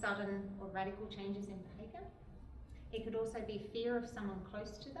some sudden or radical changes in behaviour. It could also be fear of someone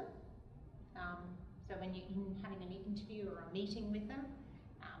close to them. So when you're having an interview or a meeting with them,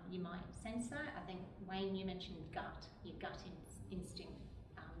 you might sense that. I think, Wayne, you mentioned gut. Your gut instinct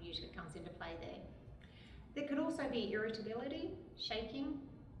usually comes into play there. There could also be irritability, shaking,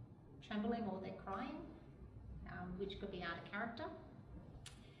 trembling, or they're crying, which could be out of character.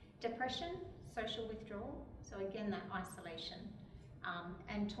 Depression, social withdrawal, so again that isolation,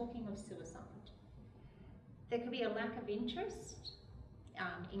 and talking of suicide. There could be a lack of interest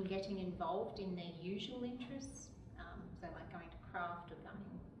in getting involved in their usual interests, so like going to craft or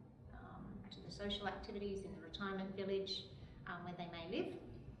going to the social activities in the retirement village where they may live.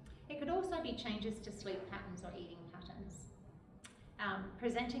 It could also be changes to sleep patterns or eating patterns.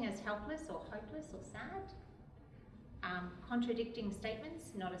 Presenting as helpless or hopeless or sad, contradicting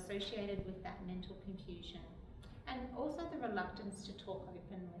statements not associated with that mental confusion, and also the reluctance to talk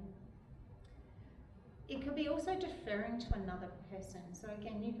openly. It could be also deferring to another person. So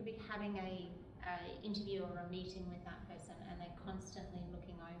again, you could be having a interview or a meeting with that person, and they're constantly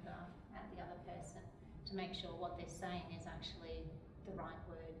looking over at the other person to make sure what they're saying is actually the right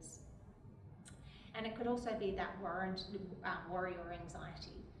words. And it could also be that worry or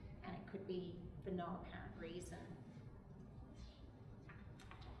anxiety, and it could be for no apparent reason.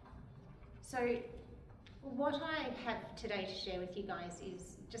 So what I have today to share with you guys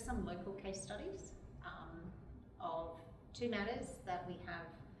is just some local case studies of two matters that we have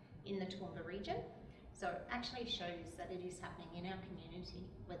in the Toowoomba region. So it actually shows that it is happening in our community,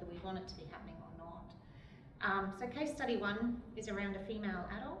 whether we want it to be happening or not. So case study one is around a female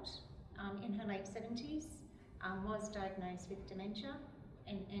adult in her late 70s, was diagnosed with dementia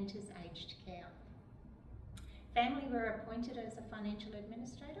and enters aged care. Family were appointed as a financial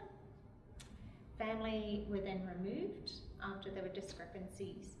administrator. Family were then removed after there were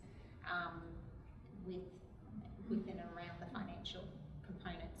discrepancies within and around the financial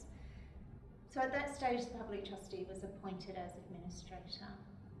components. So at that stage, the public trustee was appointed as administrator.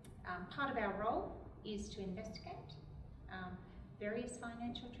 Part of our role is to investigate various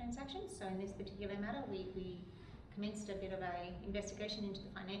financial transactions. So in this particular matter, we commenced a bit of an investigation into the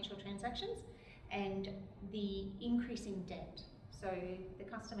financial transactions and the increasing debt. So the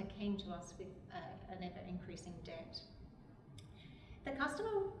customer came to us with an ever increasing debt. The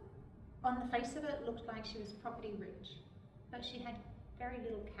customer On the face of it, it looked like she was property rich, but she had very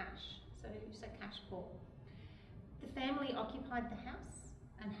little cash, so cash poor. The family occupied the house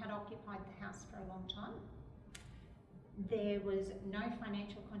and had occupied the house for a long time. There was no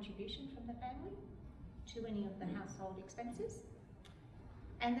financial contribution from the family to any of the household expenses,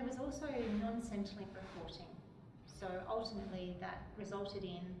 and there was also non-Centrelink reporting. So ultimately that resulted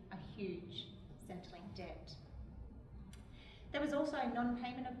in a huge Centrelink debt. There was also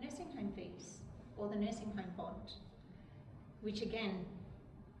non-payment of nursing home fees or the nursing home bond, which again,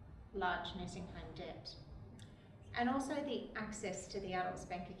 large nursing home debt. And also the access to the adult's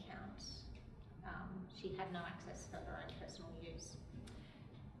bank account. She had no access for her own personal use.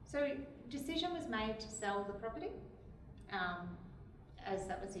 So decision was made to sell the property, as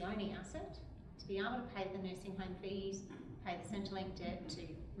that was the only asset, to be able to pay the nursing home fees, pay the Centrelink debt, to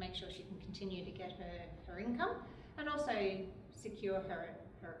make sure she can continue to get her income, and also secure her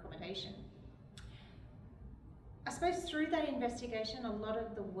accommodation. I suppose through that investigation, a lot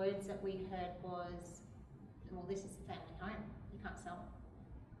of the words that we heard was, well, this is a family home, you can't sell it.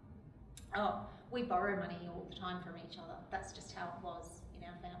 Oh, we borrow money all the time from each other. That's just how it was in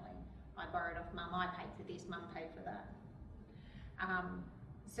our family. I borrowed off mum, I paid for this, mum paid for that.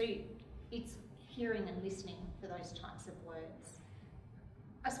 So it's hearing and listening for those types of words.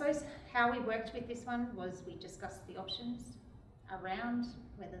 I suppose how we worked with this one was we discussed the options around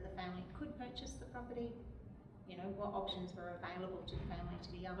whether the family could purchase the property, you know, what options were available to the family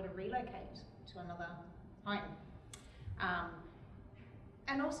to be able to relocate to another home.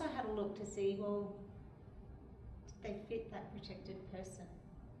 And also had a look to see, well, did they fit that protected person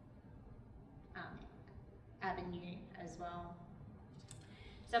avenue as well.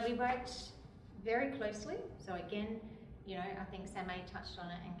 So we worked very closely. So again, you know, I think Samay touched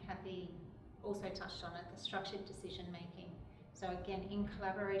on it and Kathy also touched on it, the structured decision making. So again, in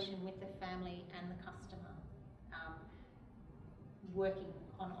collaboration with the family and the customer, working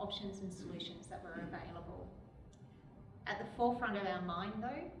on options and solutions that were available. At the forefront of our mind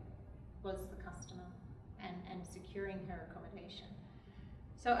though, was the customer and securing her accommodation.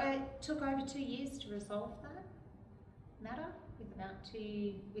 So it took over 2 years to resolve that matter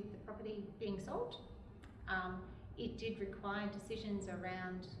with the property being sold. It did require decisions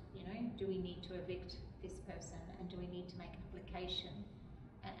around, you know, do we need to evict this person and do we need to make application,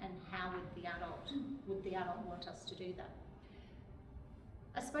 and how would the adult want us to do that?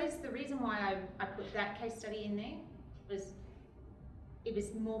 I suppose the reason why I put that case study in there was it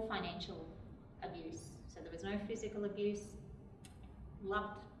was more financial abuse. So there was no physical abuse.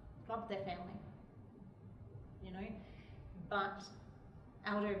 Loved their family, you know, but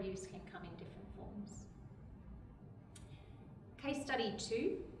elder abuse can come in different forms. Case study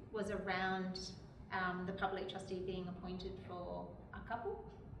 2 was around the public trustee being appointed for a couple.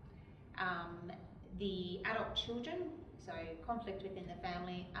 The adult children, so conflict within the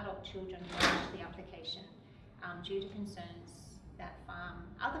family, adult children lodged the application due to concerns that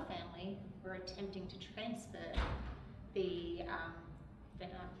other family were attempting to transfer the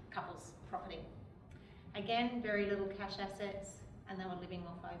couple's property. Again, very little cash assets, and they were living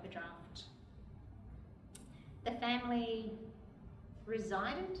off overdraft. The family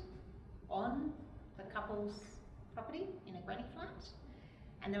resided on the couple's property in a granny flat,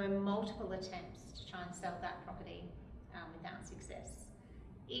 and there were multiple attempts to try and sell that property without success.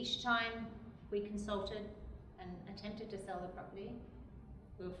 Each time we consulted and attempted to sell the property,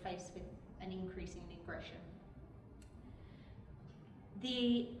 we were faced with an increase in aggression.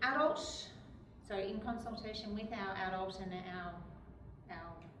 The adult, so in consultation with our adult and our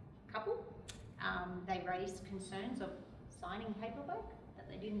couple, they raised concerns of signing paperwork that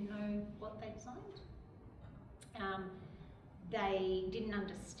they didn't know what they'd signed. They didn't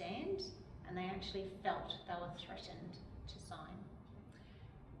understand, and they actually felt they were threatened to sign.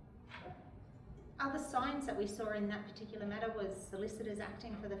 Other signs that we saw in that particular matter was solicitors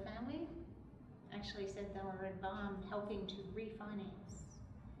acting for the family actually said they were helping to refinance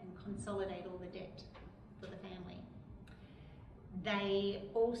and consolidate all the debt for the family. They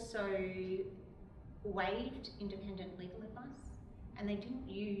also waived independent legal advice, and they didn't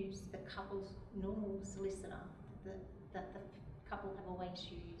use the couple's normal solicitor that the couple have always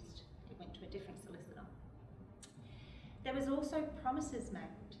used. It went to a different solicitor. There was also promises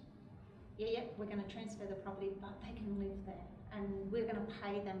made. Yeah, we're going to transfer the property, but they can live there, and we're going to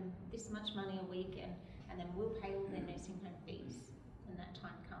pay them this much money a week, and then we'll pay all their nursing home fees when that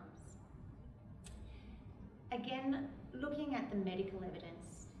time comes. Again, looking at the medical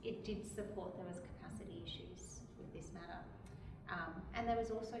evidence, it did support there was capacity issues with this matter, and there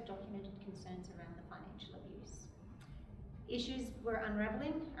was also documented concerns around the financial abuse. Issues were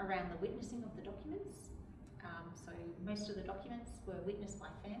unravelling around the witnessing of the documents. So most of the documents were witnessed by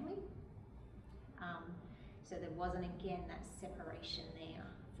family. So there wasn't, again, that separation there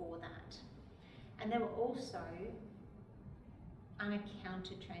for that. And there were also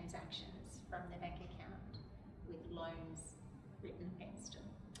unaccounted transactions from their bank account with loans written against them.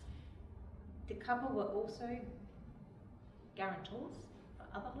 The couple were also guarantors for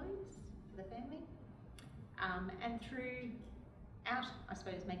other loans for the family. And throughout, I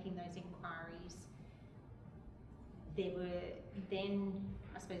suppose, making those inquiries, there were then,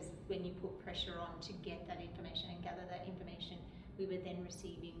 I suppose, when you put pressure on to get that information and gather that information, we were then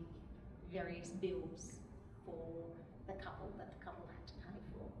receiving various bills for the couple that the couple had to pay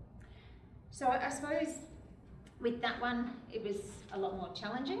for. So I suppose with that one, it was a lot more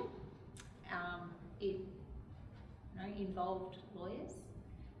challenging. It involved lawyers,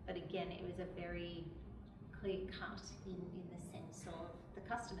 but again, it was a very clear cut in the sense of the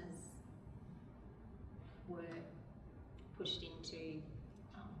customers were pushed into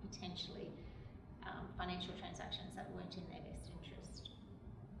potentially financial transactions that weren't in their best interest.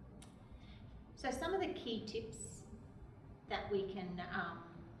 So some of the key tips that we can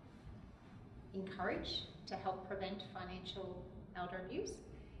encourage to help prevent financial elder abuse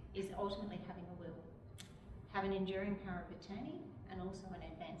is ultimately having a will, have an enduring power of attorney, and also an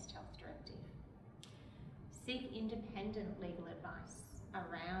advanced health directive. Seek independent legal advice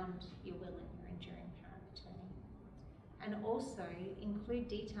around your will and your enduring power of attorney. And also include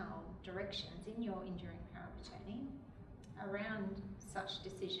detailed directions in your enduring power of attorney around such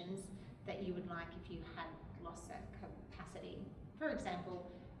decisions that you would like if you had lost that capacity. For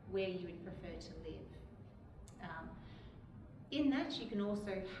example, where you would prefer to live. In that, you can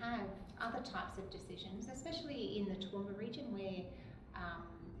also have other types of decisions, especially in the Toowoomba region where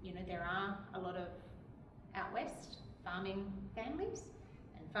there are a lot of out west farming families,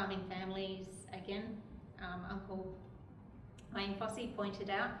 and farming families, again, Uncle Wayne Fossey pointed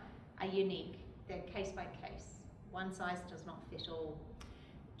out, are unique. They're case by case. One size does not fit all.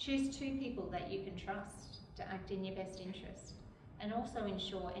 Choose 2 people that you can trust to act in your best interest, and also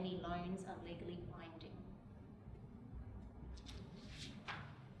ensure any loans are legally binding.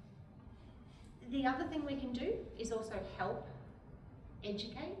 The other thing we can do is also help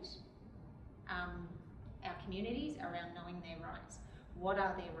educate our communities around knowing their rights. What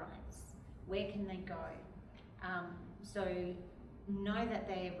are their rights? Where can they go? So know that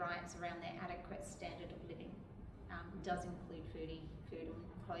their rights around their adequate standard of living does include food and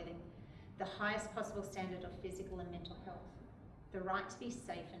clothing, the highest possible standard of physical and mental health, the right to be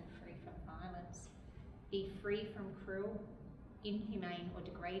safe and free from violence, be free from cruel, inhumane or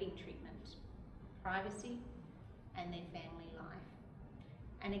degrading treatment, privacy, and their family life.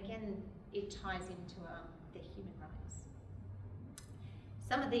 And again, it ties into their human rights.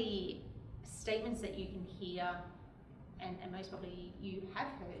 Some of the statements that you can hear, and most probably you have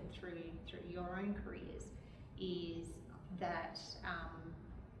heard through your own careers, is that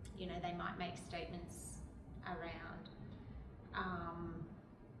they might make statements around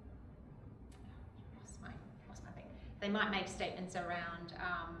lost my thing. They might make statements around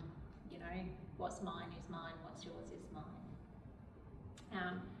what's mine is mine, what's yours is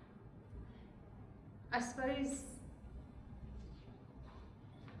mine. I suppose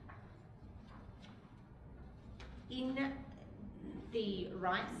in the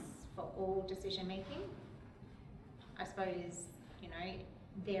rights for all decision making, I suppose,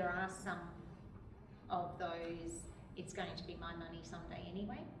 there are some of those, it's going to be my money someday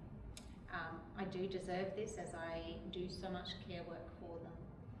anyway. I do deserve this as I do so much care work for them.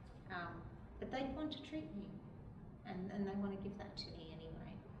 But they want to treat me and they want to give that to me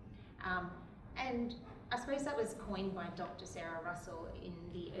anyway. And I suppose that was coined by Dr. Sarah Russell in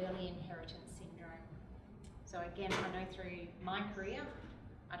the early inheritance syndrome. So again, I know through my career,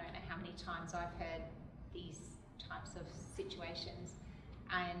 I don't know how many times I've heard these types of situations,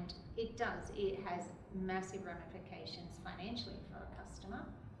 and it has massive ramifications financially for a customer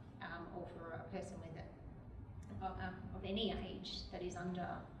or for a person with of any age that is under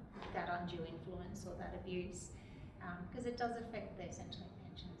that undue influence or that abuse, because it does affect their Centrelink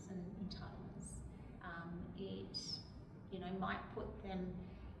pensions and entitlements. It might put them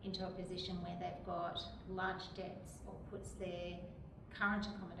into a position where they've got large debts or puts their current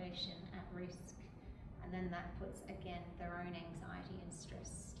accommodation at risk, and then that puts, again, their own anxiety and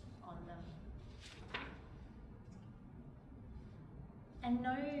stress on them. And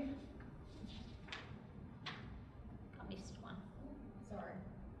no, I missed one. Sorry,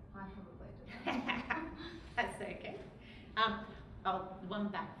 I probably did. That's okay. One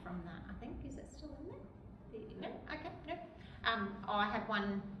back from that, I think. Is it still in there? No? Okay, no. I have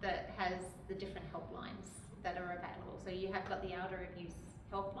one that has the different helplines that are available. So you have got the elder abuse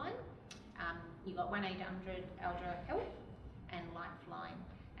helpline, you've got 1-800 Elder Help and Lifeline.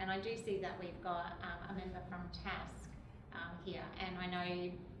 And I do see that we've got a member from Task here, and I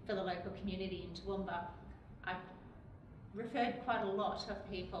know for the local community in Toowoomba, I've referred quite a lot of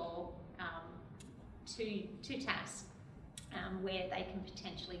people to Task, where they can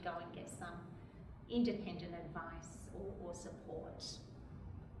potentially go and get some independent advice or support.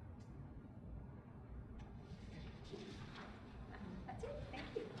 That's it, thank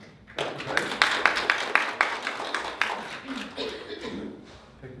you.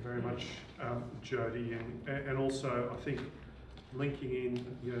 Thank you very much, Jodie, and also I think linking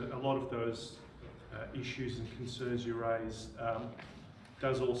in, you know, a lot of those issues and concerns you raised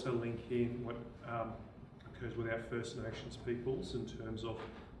does also link in what occurs with our First Nations peoples in terms of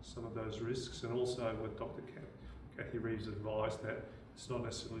some of those risks, and also what Dr. Kathy Reeves advised, that it's not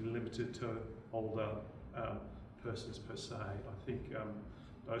necessarily limited to older persons per se. I think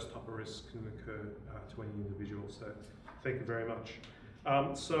those type of risks can occur to any individual, so thank you very much.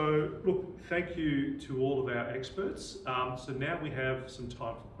 So look, thank you to all of our experts. So now we have some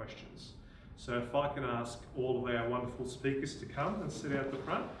time for questions. So if I can ask all of our wonderful speakers to come and sit out the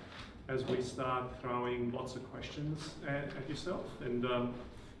front as we start throwing lots of questions at yourself. And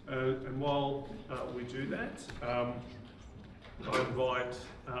while we do that, I invite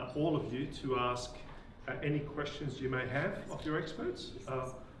all of you to ask any questions you may have of your experts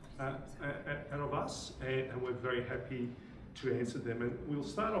and of us, and we're very happy to answer them. And we'll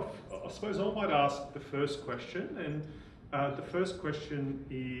start off, I suppose I might ask the first question, and the first question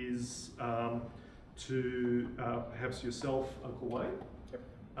is to perhaps yourself, Uncle Wayne. Yep.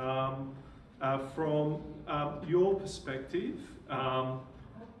 From your perspective,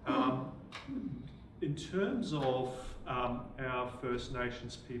 in terms of our First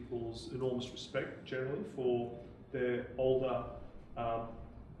Nations people's enormous respect generally for their older,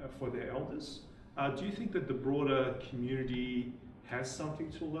 for their elders, do you think that the broader community has something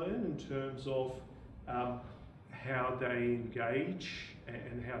to learn in terms of how they engage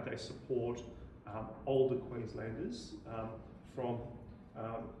and how they support older Queenslanders from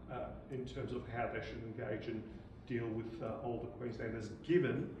in terms of how they should engage and deal with older Queenslanders,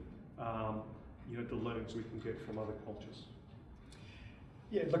 given you know, the learnings we can get from other cultures?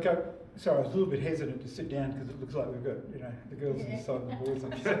 Yeah, look, sorry, I was a little bit hesitant to sit down because it looks like we've got, you know, the girls on the side and the boys on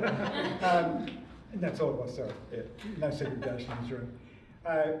the side. And that's all it was, sorry. Yeah, no segregation in this room.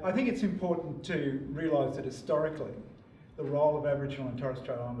 I think it's important to realise that historically, the role of Aboriginal and Torres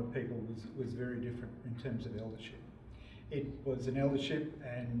Strait Islander people was very different in terms of eldership. It was an eldership,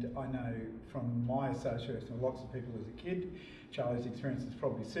 and I know from my association with lots of people as a kid, Charlie's experience is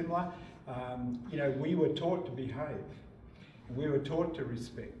probably similar. You know, we were taught to behave, we were taught to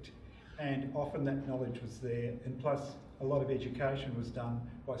respect, and often that knowledge was there, and plus a lot of education was done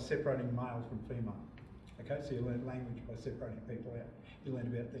by separating male from female. Okay, so you learn language by separating people out. You learn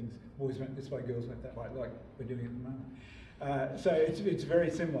about things, boys went this way, girls went that way, like we're doing at the moment. So it's very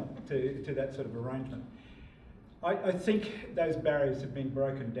similar to that sort of arrangement. I think those barriers have been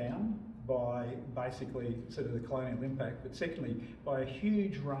broken down by basically sort of the colonial impact, but secondly by a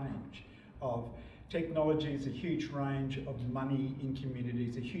huge range of technologies, a huge range of money in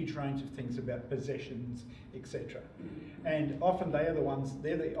communities, a huge range of things about possessions, etc. And often they are the ones,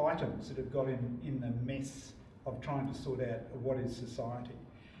 they're the items that have got in the mess of trying to sort out what is society.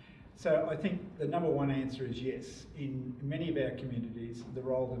 So I think the number one answer is yes. In many of our communities, the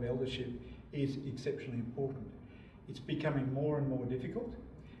role of eldership is exceptionally important. It's becoming more and more difficult,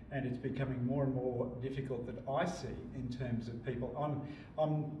 and it's becoming more and more difficult that I see in terms of people.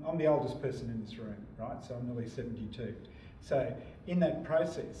 I'm the oldest person in this room, right? So I'm nearly 72. So in that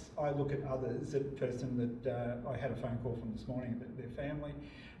process, I look at others. That person that I had a phone call from this morning, their family,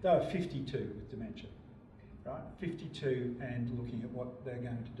 they were 52 with dementia, right? 52 and looking at what they're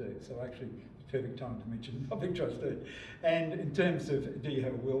going to do. So actually, it's the perfect time to mention public trustee. And in terms of, do you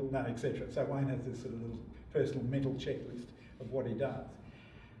have a will? No, etc. So Wayne has this sort of little personal mental checklist of what he does.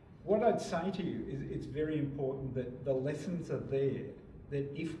 What I'd say to you is it's very important that the lessons are there,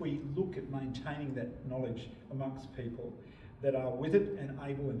 that if we look at maintaining that knowledge amongst people that are with it and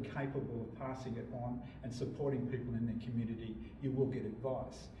able and capable of passing it on and supporting people in their community, you will get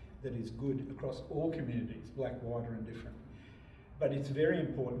advice that is good across all communities, black, white or indifferent. But it's very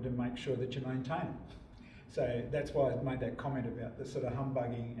important to make sure that you maintain it. So that's why I made that comment about the sort of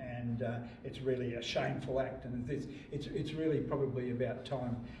humbugging, and it's really a shameful act, and it's really probably about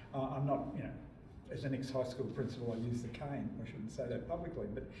time. I'm not, you know, as an ex-high school principal, I used the cane. I shouldn't say that publicly,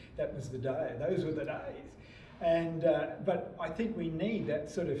 but that was the day. Those were the days. And but I think we need that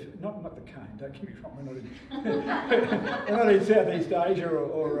sort of not the cane. Don't get me wrong. We're not in Southeast Asia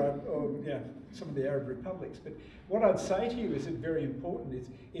or yeah, some of the Arab republics. But what I'd say to you is that very important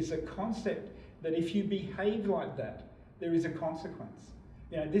is a concept that if you behave like that, there is a consequence.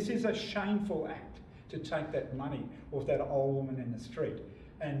 You know, this is a shameful act to take that money off that old woman in the street,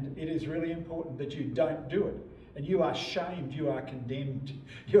 and it is really important that you don't do it. And you are shamed. You are condemned.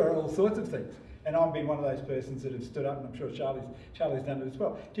 You are all sorts of things. And I've been one of those persons that have stood up, and I'm sure Charlie's done it as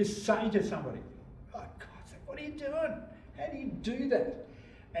well. Just say to somebody, oh God, what are you doing? How do you do that?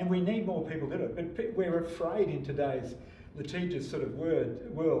 And we need more people to do it. But we're afraid in today's litigious sort of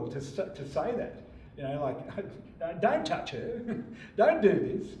world to say that. You know, like, don't touch her, don't do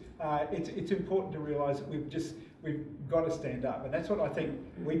this. It's important to realise that we've got to stand up. And that's what I think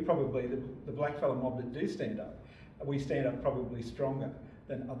we probably, the blackfella mob that do stand up, we stand up probably stronger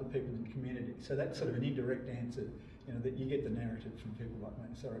than other people in the community. So that's sort of an indirect answer, you know, that you get the narrative from people like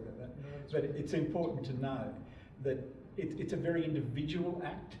me. Sorry about that. No, but it's important to know that it's a very individual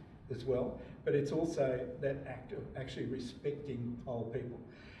act as well, but it's also that act of actually respecting old people.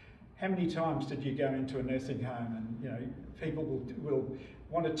 How many times did you go into a nursing home and, you know, people will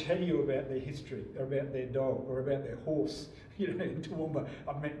want to tell you about their history, or about their dog, or about their horse? You know, in Toowoomba,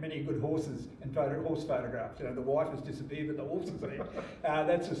 I've met many good horses and horse photographs. You know, the wife has disappeared, but the horse is there.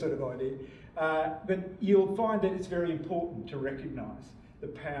 That's the sort of idea. But you'll find that it's very important to recognise the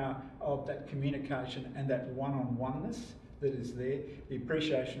power of that communication and that one-on-oneness that is there, the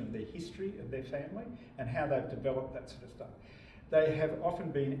appreciation of their history, of their family, and how they've developed that sort of stuff. They have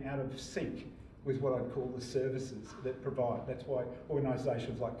often been out of sync with what I'd call the services that provide. That's why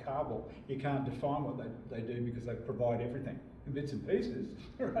organisations like Carbol, you can't define what they do because they provide everything in bits and pieces,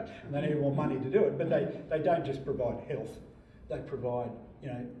 right? And they need more money to do it, but they don't just provide health, they provide, you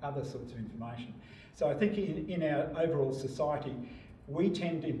know, other sorts of information. So I think in our overall society, we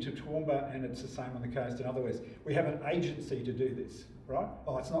tend into Toowoomba, and it's the same on the coast and other ways, we have an agency to do this, right?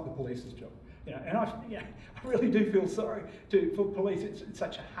 Oh, it's not the police's job. You know, and I really do feel sorry for police. It's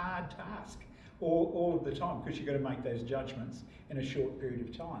such a hard task all of the time, because you've got to make those judgments in a short period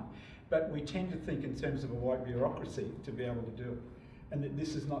of time. But we tend to think in terms of a white bureaucracy to be able to do it. And that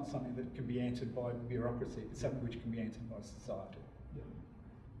this is not something that can be answered by bureaucracy. It's something which can be answered by society. Yeah.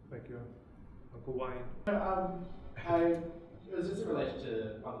 Thank you. Uncle Wayne. It was just in relation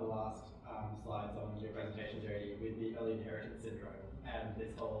to one of the last slides on your presentation, Jodie, with the early inheritance syndrome and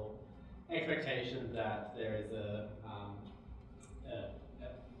this whole expectation that there is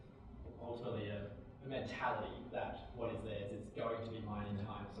ultimately a mentality that what is theirs is going to be mine in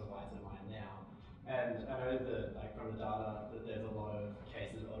time, so why is it mine now? And I know that, like, from the data, that there's a lot of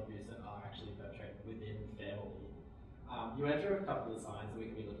cases of abuse that are actually perpetrated within family. You went through a couple of signs that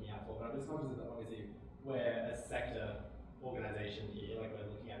we could be looking out for, but I'm just conscious that obviously we're a sector organisation here, like we're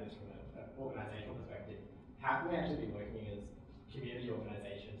looking at this from an organisational perspective. How can we actually be working as community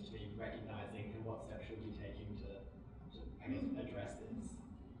organisations to be recognising, and what steps should we be taking to I guess, address this?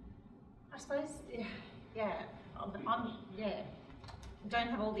 I suppose, yeah, don't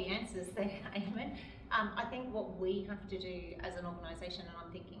have all the answers there, Eamon. I think what we have to do as an organisation, and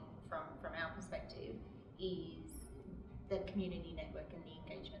I'm thinking from our perspective, is the community network and the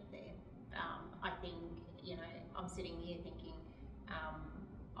engagement there. I think, you know, I'm sitting here thinking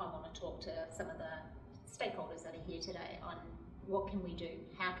I want to talk to some of the stakeholders that are here today on what can we do,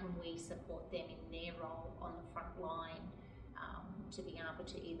 how can we support them in their role on the front line to be able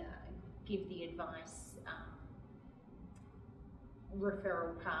to either give the advice,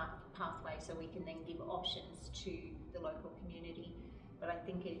 referral pathway, so we can then give options to the local community. But I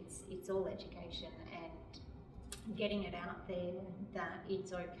think it's all education and getting it out there that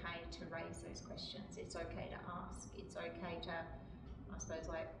it's okay to raise those questions, it's okay to ask, it's okay to, I suppose,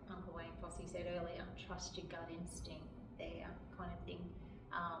 like Uncle Wayne Fossey said earlier, trust your gut instinct there, kind of thing.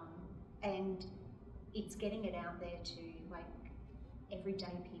 And it's getting it out there to, like,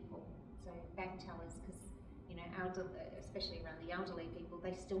 everyday people, so bank tellers, because, you know, especially around the elderly people,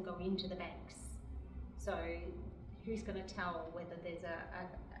 they still go into the banks. So who's going to tell whether there's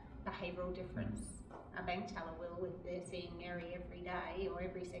a behavioural difference? A bank teller will if they're seeing Mary every day or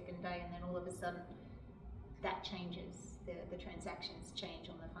every second day, and then all of a sudden that changes, the transactions change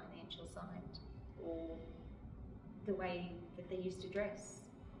on the financial side, or the way that they used to dress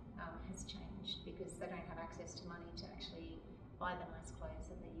has changed because they don't have access to money to actually buy the nice clothes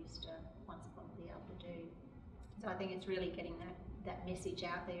that they used to once upon be able to do. So I think it's really getting that message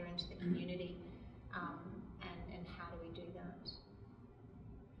out there into the community, and how do we do that?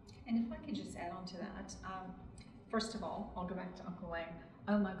 And if I could just add on to that, first of all, I'll go back to Uncle Wayne.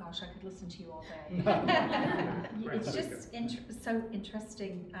 Oh my gosh, I could listen to you all day. Great. It's just so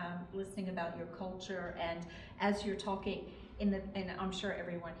interesting listening about your culture, and as you're talking, and I'm sure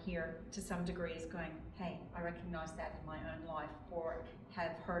everyone here to some degree is going, hey, I recognize that in my own life, or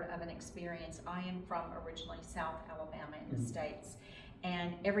have heard of an experience. I am from originally South Alabama in the States,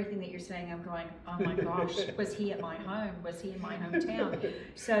 and everything that you're saying, I'm going, oh my gosh, was he at my home? Was he in my hometown?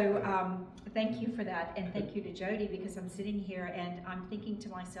 So thank you for that, and thank you to Jody, because I'm sitting here and I'm thinking to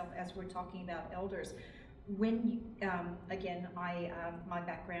myself as we're talking about elders, when you, again, my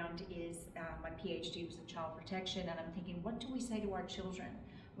background is, my PhD was in child protection, and I'm thinking, what do we say to our children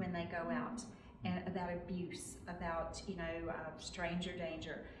when they go out? And about abuse, about, you know, stranger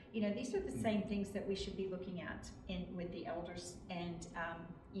danger. You know, these are the same things that we should be looking at with the elders, and,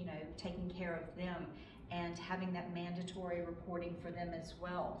 you know, taking care of them and having that mandatory reporting for them as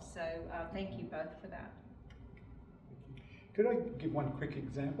well. So thank you both for that. Could I give one quick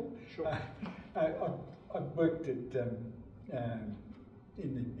example? Sure. I worked at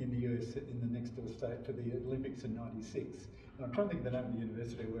in the US, in the next door state, for the Olympics in '96. And I'm trying to think of the name of the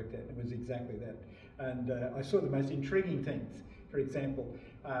university I worked at, and it was exactly that. And I saw the most intriguing things. For example,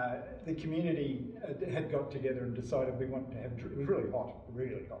 the community had got together and decided we wanted to have, it was really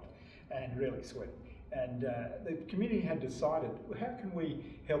hot, and really sweaty. And the community had decided, well, how can we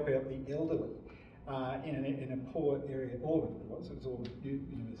help out the elderly in a poor area? Auburn it was Auburn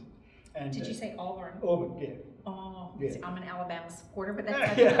University. And, Did you say Auburn? Auburn, yeah. Oh, yeah. See, I'm an Alabama supporter, but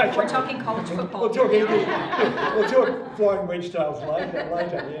that's Yeah, okay. okay. We're talking college football. We'll talk English. We'll talk flying wedge tails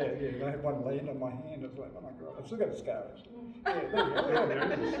later. Yeah. I had one land on my hand. I was like, oh my God, I've still got a scar. Yeah,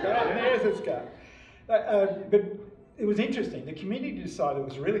 there you go. There's a scar. But it was interesting. The community decided it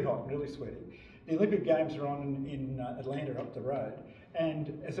was really hot and really sweaty. The Olympic Games are on in Atlanta up the road.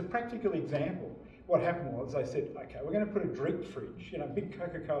 And as a practical example, what happened was they said, okay, we're going to put a drink fridge, you know, big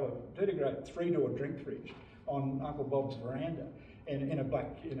Coca-Cola, really great 3-door drink fridge on Uncle Bob's veranda in a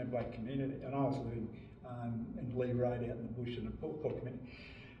black community. And I was living in Lee Road out in the bush in a poor community.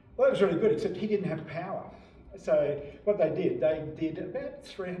 Well, that was really good, except he didn't have power. So what they did about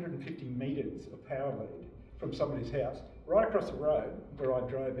 350 metres of power lead from somebody's house right across the road where I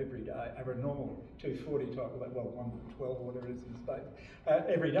drove every day over a normal 240 type, well, 112 or whatever it is in the States,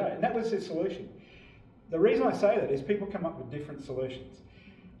 every day. And that was the solution. The reason I say that is people come up with different solutions.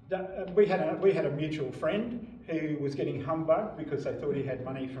 We had a mutual friend who was getting humbugged because they thought he had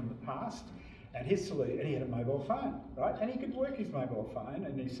money from the past, and his solution, and he had a mobile phone, right? And he could work his mobile phone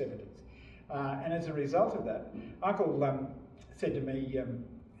in his 70s. And as a result of that, Uncle said to me,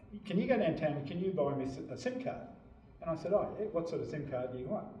 can you go downtown and can you buy me a SIM card? And I said, oh, yeah, what sort of SIM card do you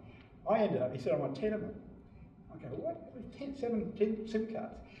want? I ended up, he said, I want 10 of them. I go, what? 10 SIM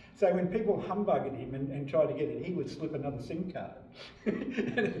cards. So when people humbugged him and tried to get it, he would slip another SIM card.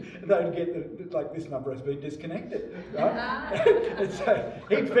 And they'd get, like, this number has been disconnected, right? And so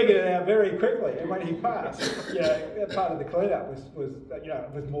he figured it out very quickly. And when he passed, you know, part of the cleanup was you know,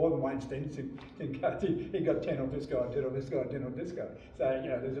 it was more than one SIM cards. He got 10 on this guy, 10 on this guy, 10 on this guy. So, you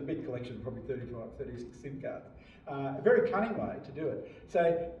know, there's a big collection, probably 35, 36 SIM cards. A very cunning way to do it.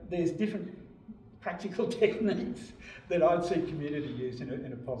 So there's different practical techniques that I'd see community use in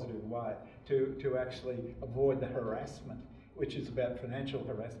a positive way to actually avoid the harassment, which is about financial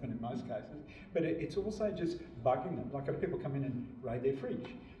harassment in most cases, but it's also just bugging them. Like if people come in and raid their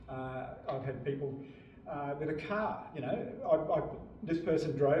fridge. I've had people with a car, you know, this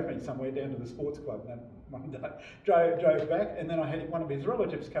person drove me somewhere down to the sports club that one day, drove back, and then I had one of his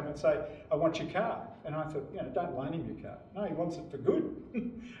relatives come and say, I want your car. And I thought, you know, don't loan him your car. No, he wants it for good.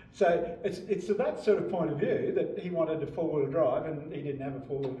 So it's to that sort of point of view that he wanted a four-wheel drive, and he didn't have a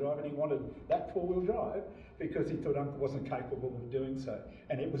four-wheel drive, and he wanted that four-wheel drive because he thought Uncle wasn't capable of doing so.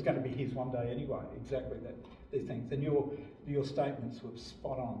 And it was going to be his one day anyway, exactly these things. And your statements were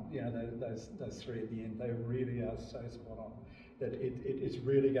spot on, you know, those three at the end, they really are so spot on that it's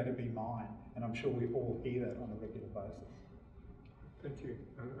really going to be mine. And I'm sure we all hear that on a regular basis. Thank you,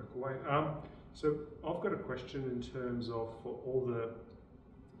 Uncle Wayne. So I've got a question in terms of for all the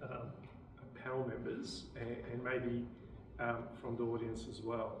panel members and maybe from the audience as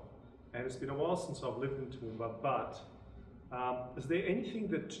well. And it's been a while since I've lived in Toowoomba, but is there anything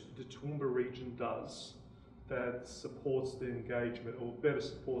that the Toowoomba region does that supports the engagement, or better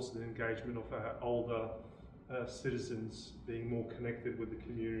supports the engagement of our older citizens being more connected with the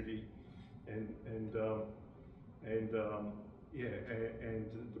community and the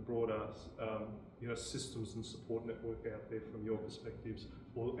broader you know, systems and support network out there from your perspectives,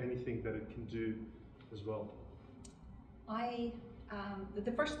 or anything that it can do as well?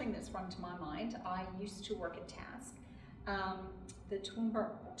 The first thing that's sprung to my mind, I used to work at Task the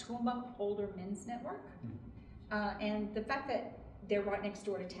Toowoomba Older Men's Network, and the fact that they're right next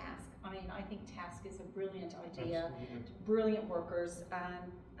door to Task. I mean, I think Task is a brilliant idea, Absolutely. brilliant workers.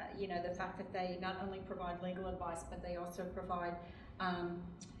 You know, the fact that they not only provide legal advice, but they also provide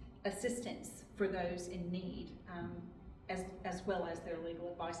assistance for those in need, as well as their legal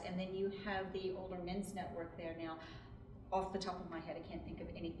advice. And then you have the Older Men's Network there now. Off the top of my head, I can't think of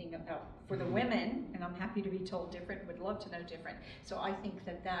anything about for the women, and I'm happy to be told different, would love to know different. So I think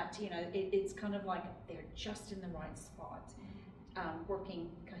that, you know, it's kind of like they're just in the right spot, working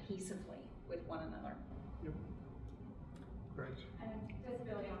cohesively with one another. Yep. Great. And just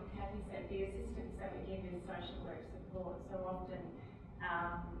building on what Kathy said, the assistance that we give is social work support. So often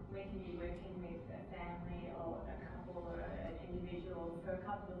we can be working with a family or a couple or an individual for a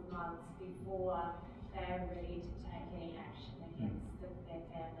couple of months before they're ready to take any action against their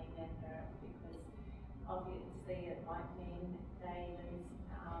family member, because obviously it might mean they lose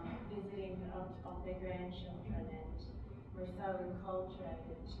visiting of their grandchildren, and we're so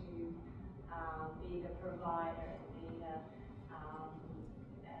enculturated to be the provider, be the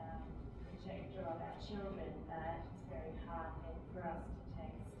protector of our children, that it's very hard then for us to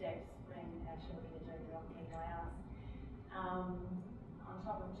take steps when our children are doing the wrong thing by us. On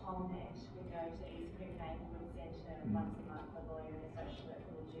top of TomNet, we go to East Creek Neighbourhood Centre once a month. A lawyer and a social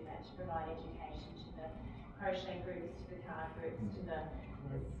worker will do that to provide education to the crochet groups, to the card groups, to the,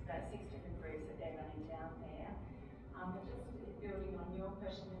 there's about 6 different groups that they're running down there. But just building on your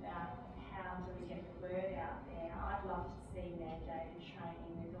question about how do we get the word out there, I'd love to see mandated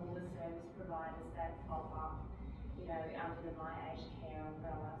training with all the service providers that pop up, you know, under the My Aged Care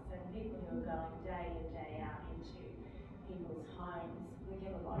umbrella. So the people who are going day in, day out into people's homes, we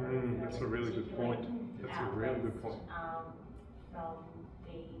get a lot of That's a really good point. That's a really good point. From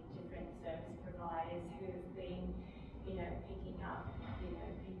the different service providers who have been, you know, picking up, you know,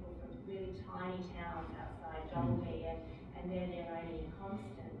 people from really tiny towns outside Dolby, and they're there only in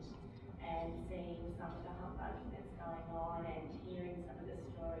Constant, and seeing some of the humbugging that's going on and hearing some of the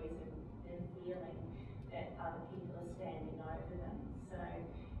stories and feeling that other people are standing over them. So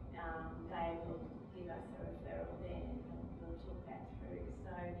they will give us a referral then, and we'll talk that through.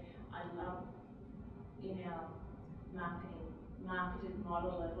 So I love in our marketed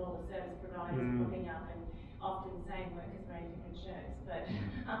model of all the service providers popping up and often saying workers are in different shirts, but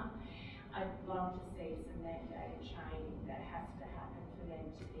I'd love to see some mandated training that has to happen for them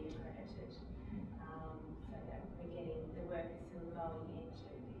to be accredited, so that we're getting the workers who are going into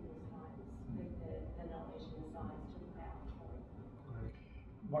people's homes with the knowledge and the science to look out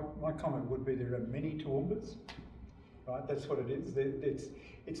for. My comment would be there are many Toowoomba's, right? That's what it is.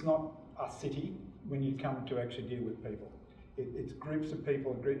 It's not a city when you come to actually deal with people. It's groups of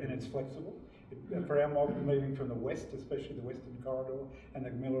people, and it's flexible. For our model, moving from the west, especially the Western Corridor, and the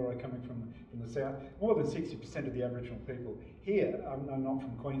Gamilaroi coming from the south, more than 60% of the Aboriginal people here are not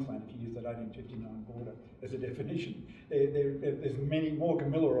from Queensland, if you use that 1859 border as a definition. There's many more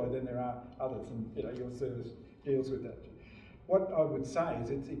Gamilaroi than there are others, and you know, your service deals with that. What I would say is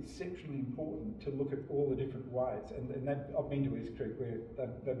it's exceptionally important to look at all the different ways, and that, I've been to East Creek where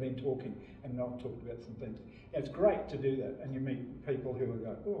they've been talking, and I've talked about some things. And it's great to do that, and you meet people who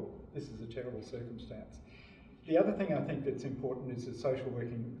go, oh, this is a terrible circumstance. The other thing I think that's important is the social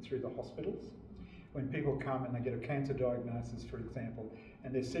working through the hospitals. When people come and they get a cancer diagnosis, for example,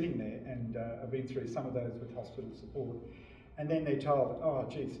 and they're sitting there, and I've been through some of those with hospital support, and then they're told, oh,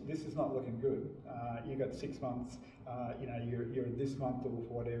 geez, this is not looking good. You've got 6 months, you know, you're this month or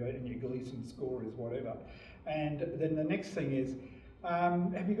whatever, and your Gleason score is whatever. And then the next thing is,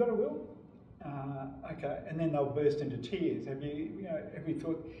 have you got a will? Okay, and then they'll burst into tears. Have you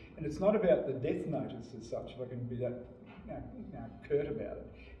thought? And it's not about the death notice as such, if I can be that curt about it.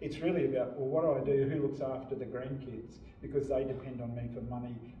 It's really about, well, what do I do? Who looks after the grandkids? Because they depend on me for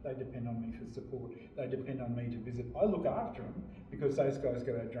money, they depend on me for support, they depend on me to visit. I look after them because those guys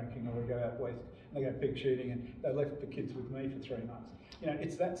go out drinking or go out west and they go pig shooting and they left the kids with me for 3 months. You know,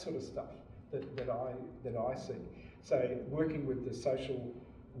 it's that sort of stuff that I see. So working with the social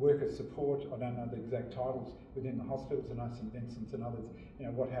worker support, I don't know the exact titles within the hospitals, I know St Vincent's and others, you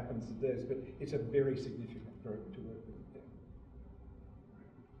know, what happens is theirs, but it's a very significant group to work with.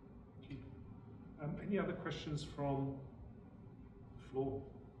 Any other questions from the floor?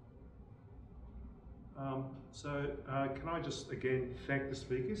 Can I just again thank the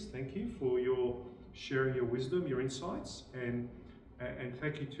speakers? Thank you for your sharing your wisdom, your insights, and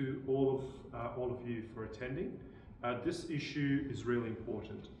thank you to all of you for attending. This issue is really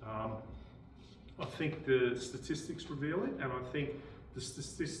important. I think the statistics reveal it, and I think the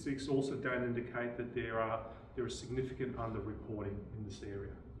statistics also don't indicate that there is significant underreporting in this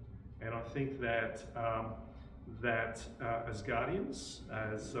area. And I think that as guardians,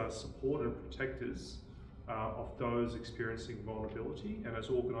 as support and protectors of those experiencing vulnerability, and as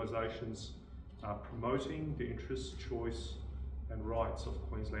organisations promoting the interests, choice and rights of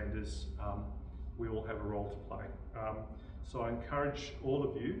Queenslanders, we all have a role to play. So I encourage all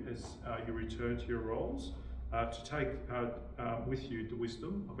of you, as you return to your roles, to take with you the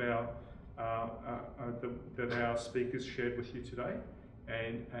wisdom of that our speakers shared with you today,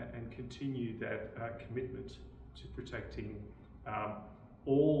 and continue that commitment to protecting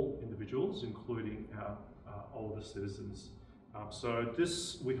all individuals, including older citizens.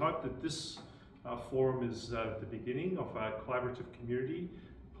 We hope that this forum is the beginning of a collaborative community.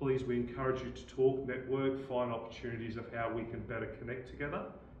 Please, we encourage you to talk, network, find opportunities of how we can better connect together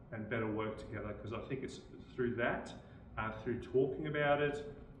and better work together, because I think it's through that, through talking about it,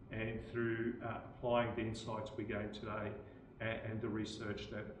 and through applying the insights we gained today and the research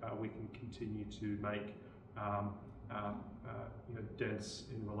that we can continue to make dents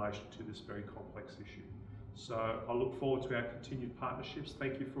in relation to this very complex issue. So I look forward to our continued partnerships.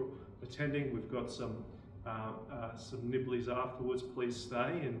 Thank you for attending. We've got some nibblies afterwards. Please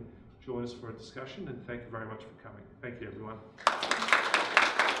stay and join us for a discussion, and thank you very much for coming. Thank you, everyone.